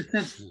 in a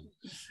sense,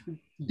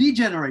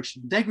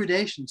 degeneration,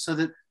 degradation, so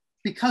that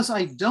because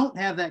I don't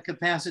have that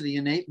capacity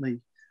innately,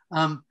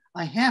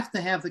 I have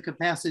to have the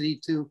capacity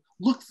to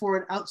look for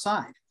it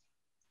outside.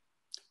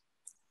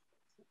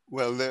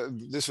 Well,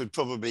 this would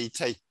probably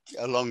take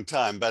a long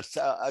time, but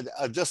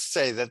I'll just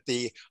say that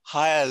the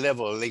higher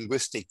level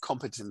linguistic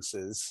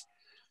competences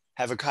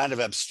have a kind of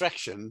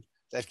abstraction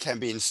that can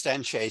be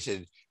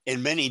instantiated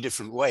in many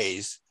different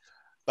ways,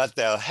 but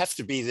they'll have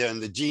to be there in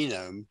the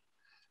genome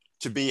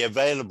to be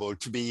available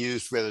to be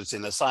used, whether it's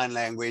in a sign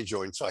language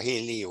or in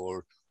Swahili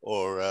or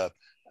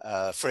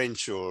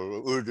French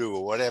or Urdu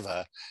or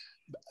whatever.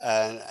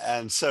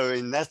 And so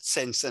in that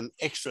sense, an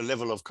extra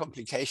level of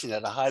complication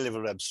at a high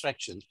level of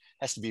abstraction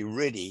has to be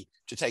ready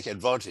to take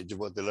advantage of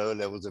what the lower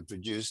levels have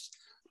produced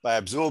by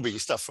absorbing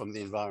stuff from the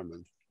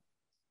environment.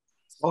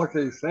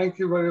 Okay, thank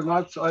you very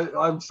much.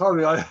 I'm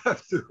sorry I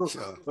have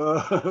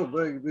to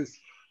break this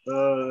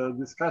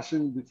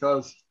discussion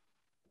because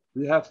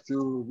we have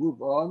to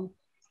move on.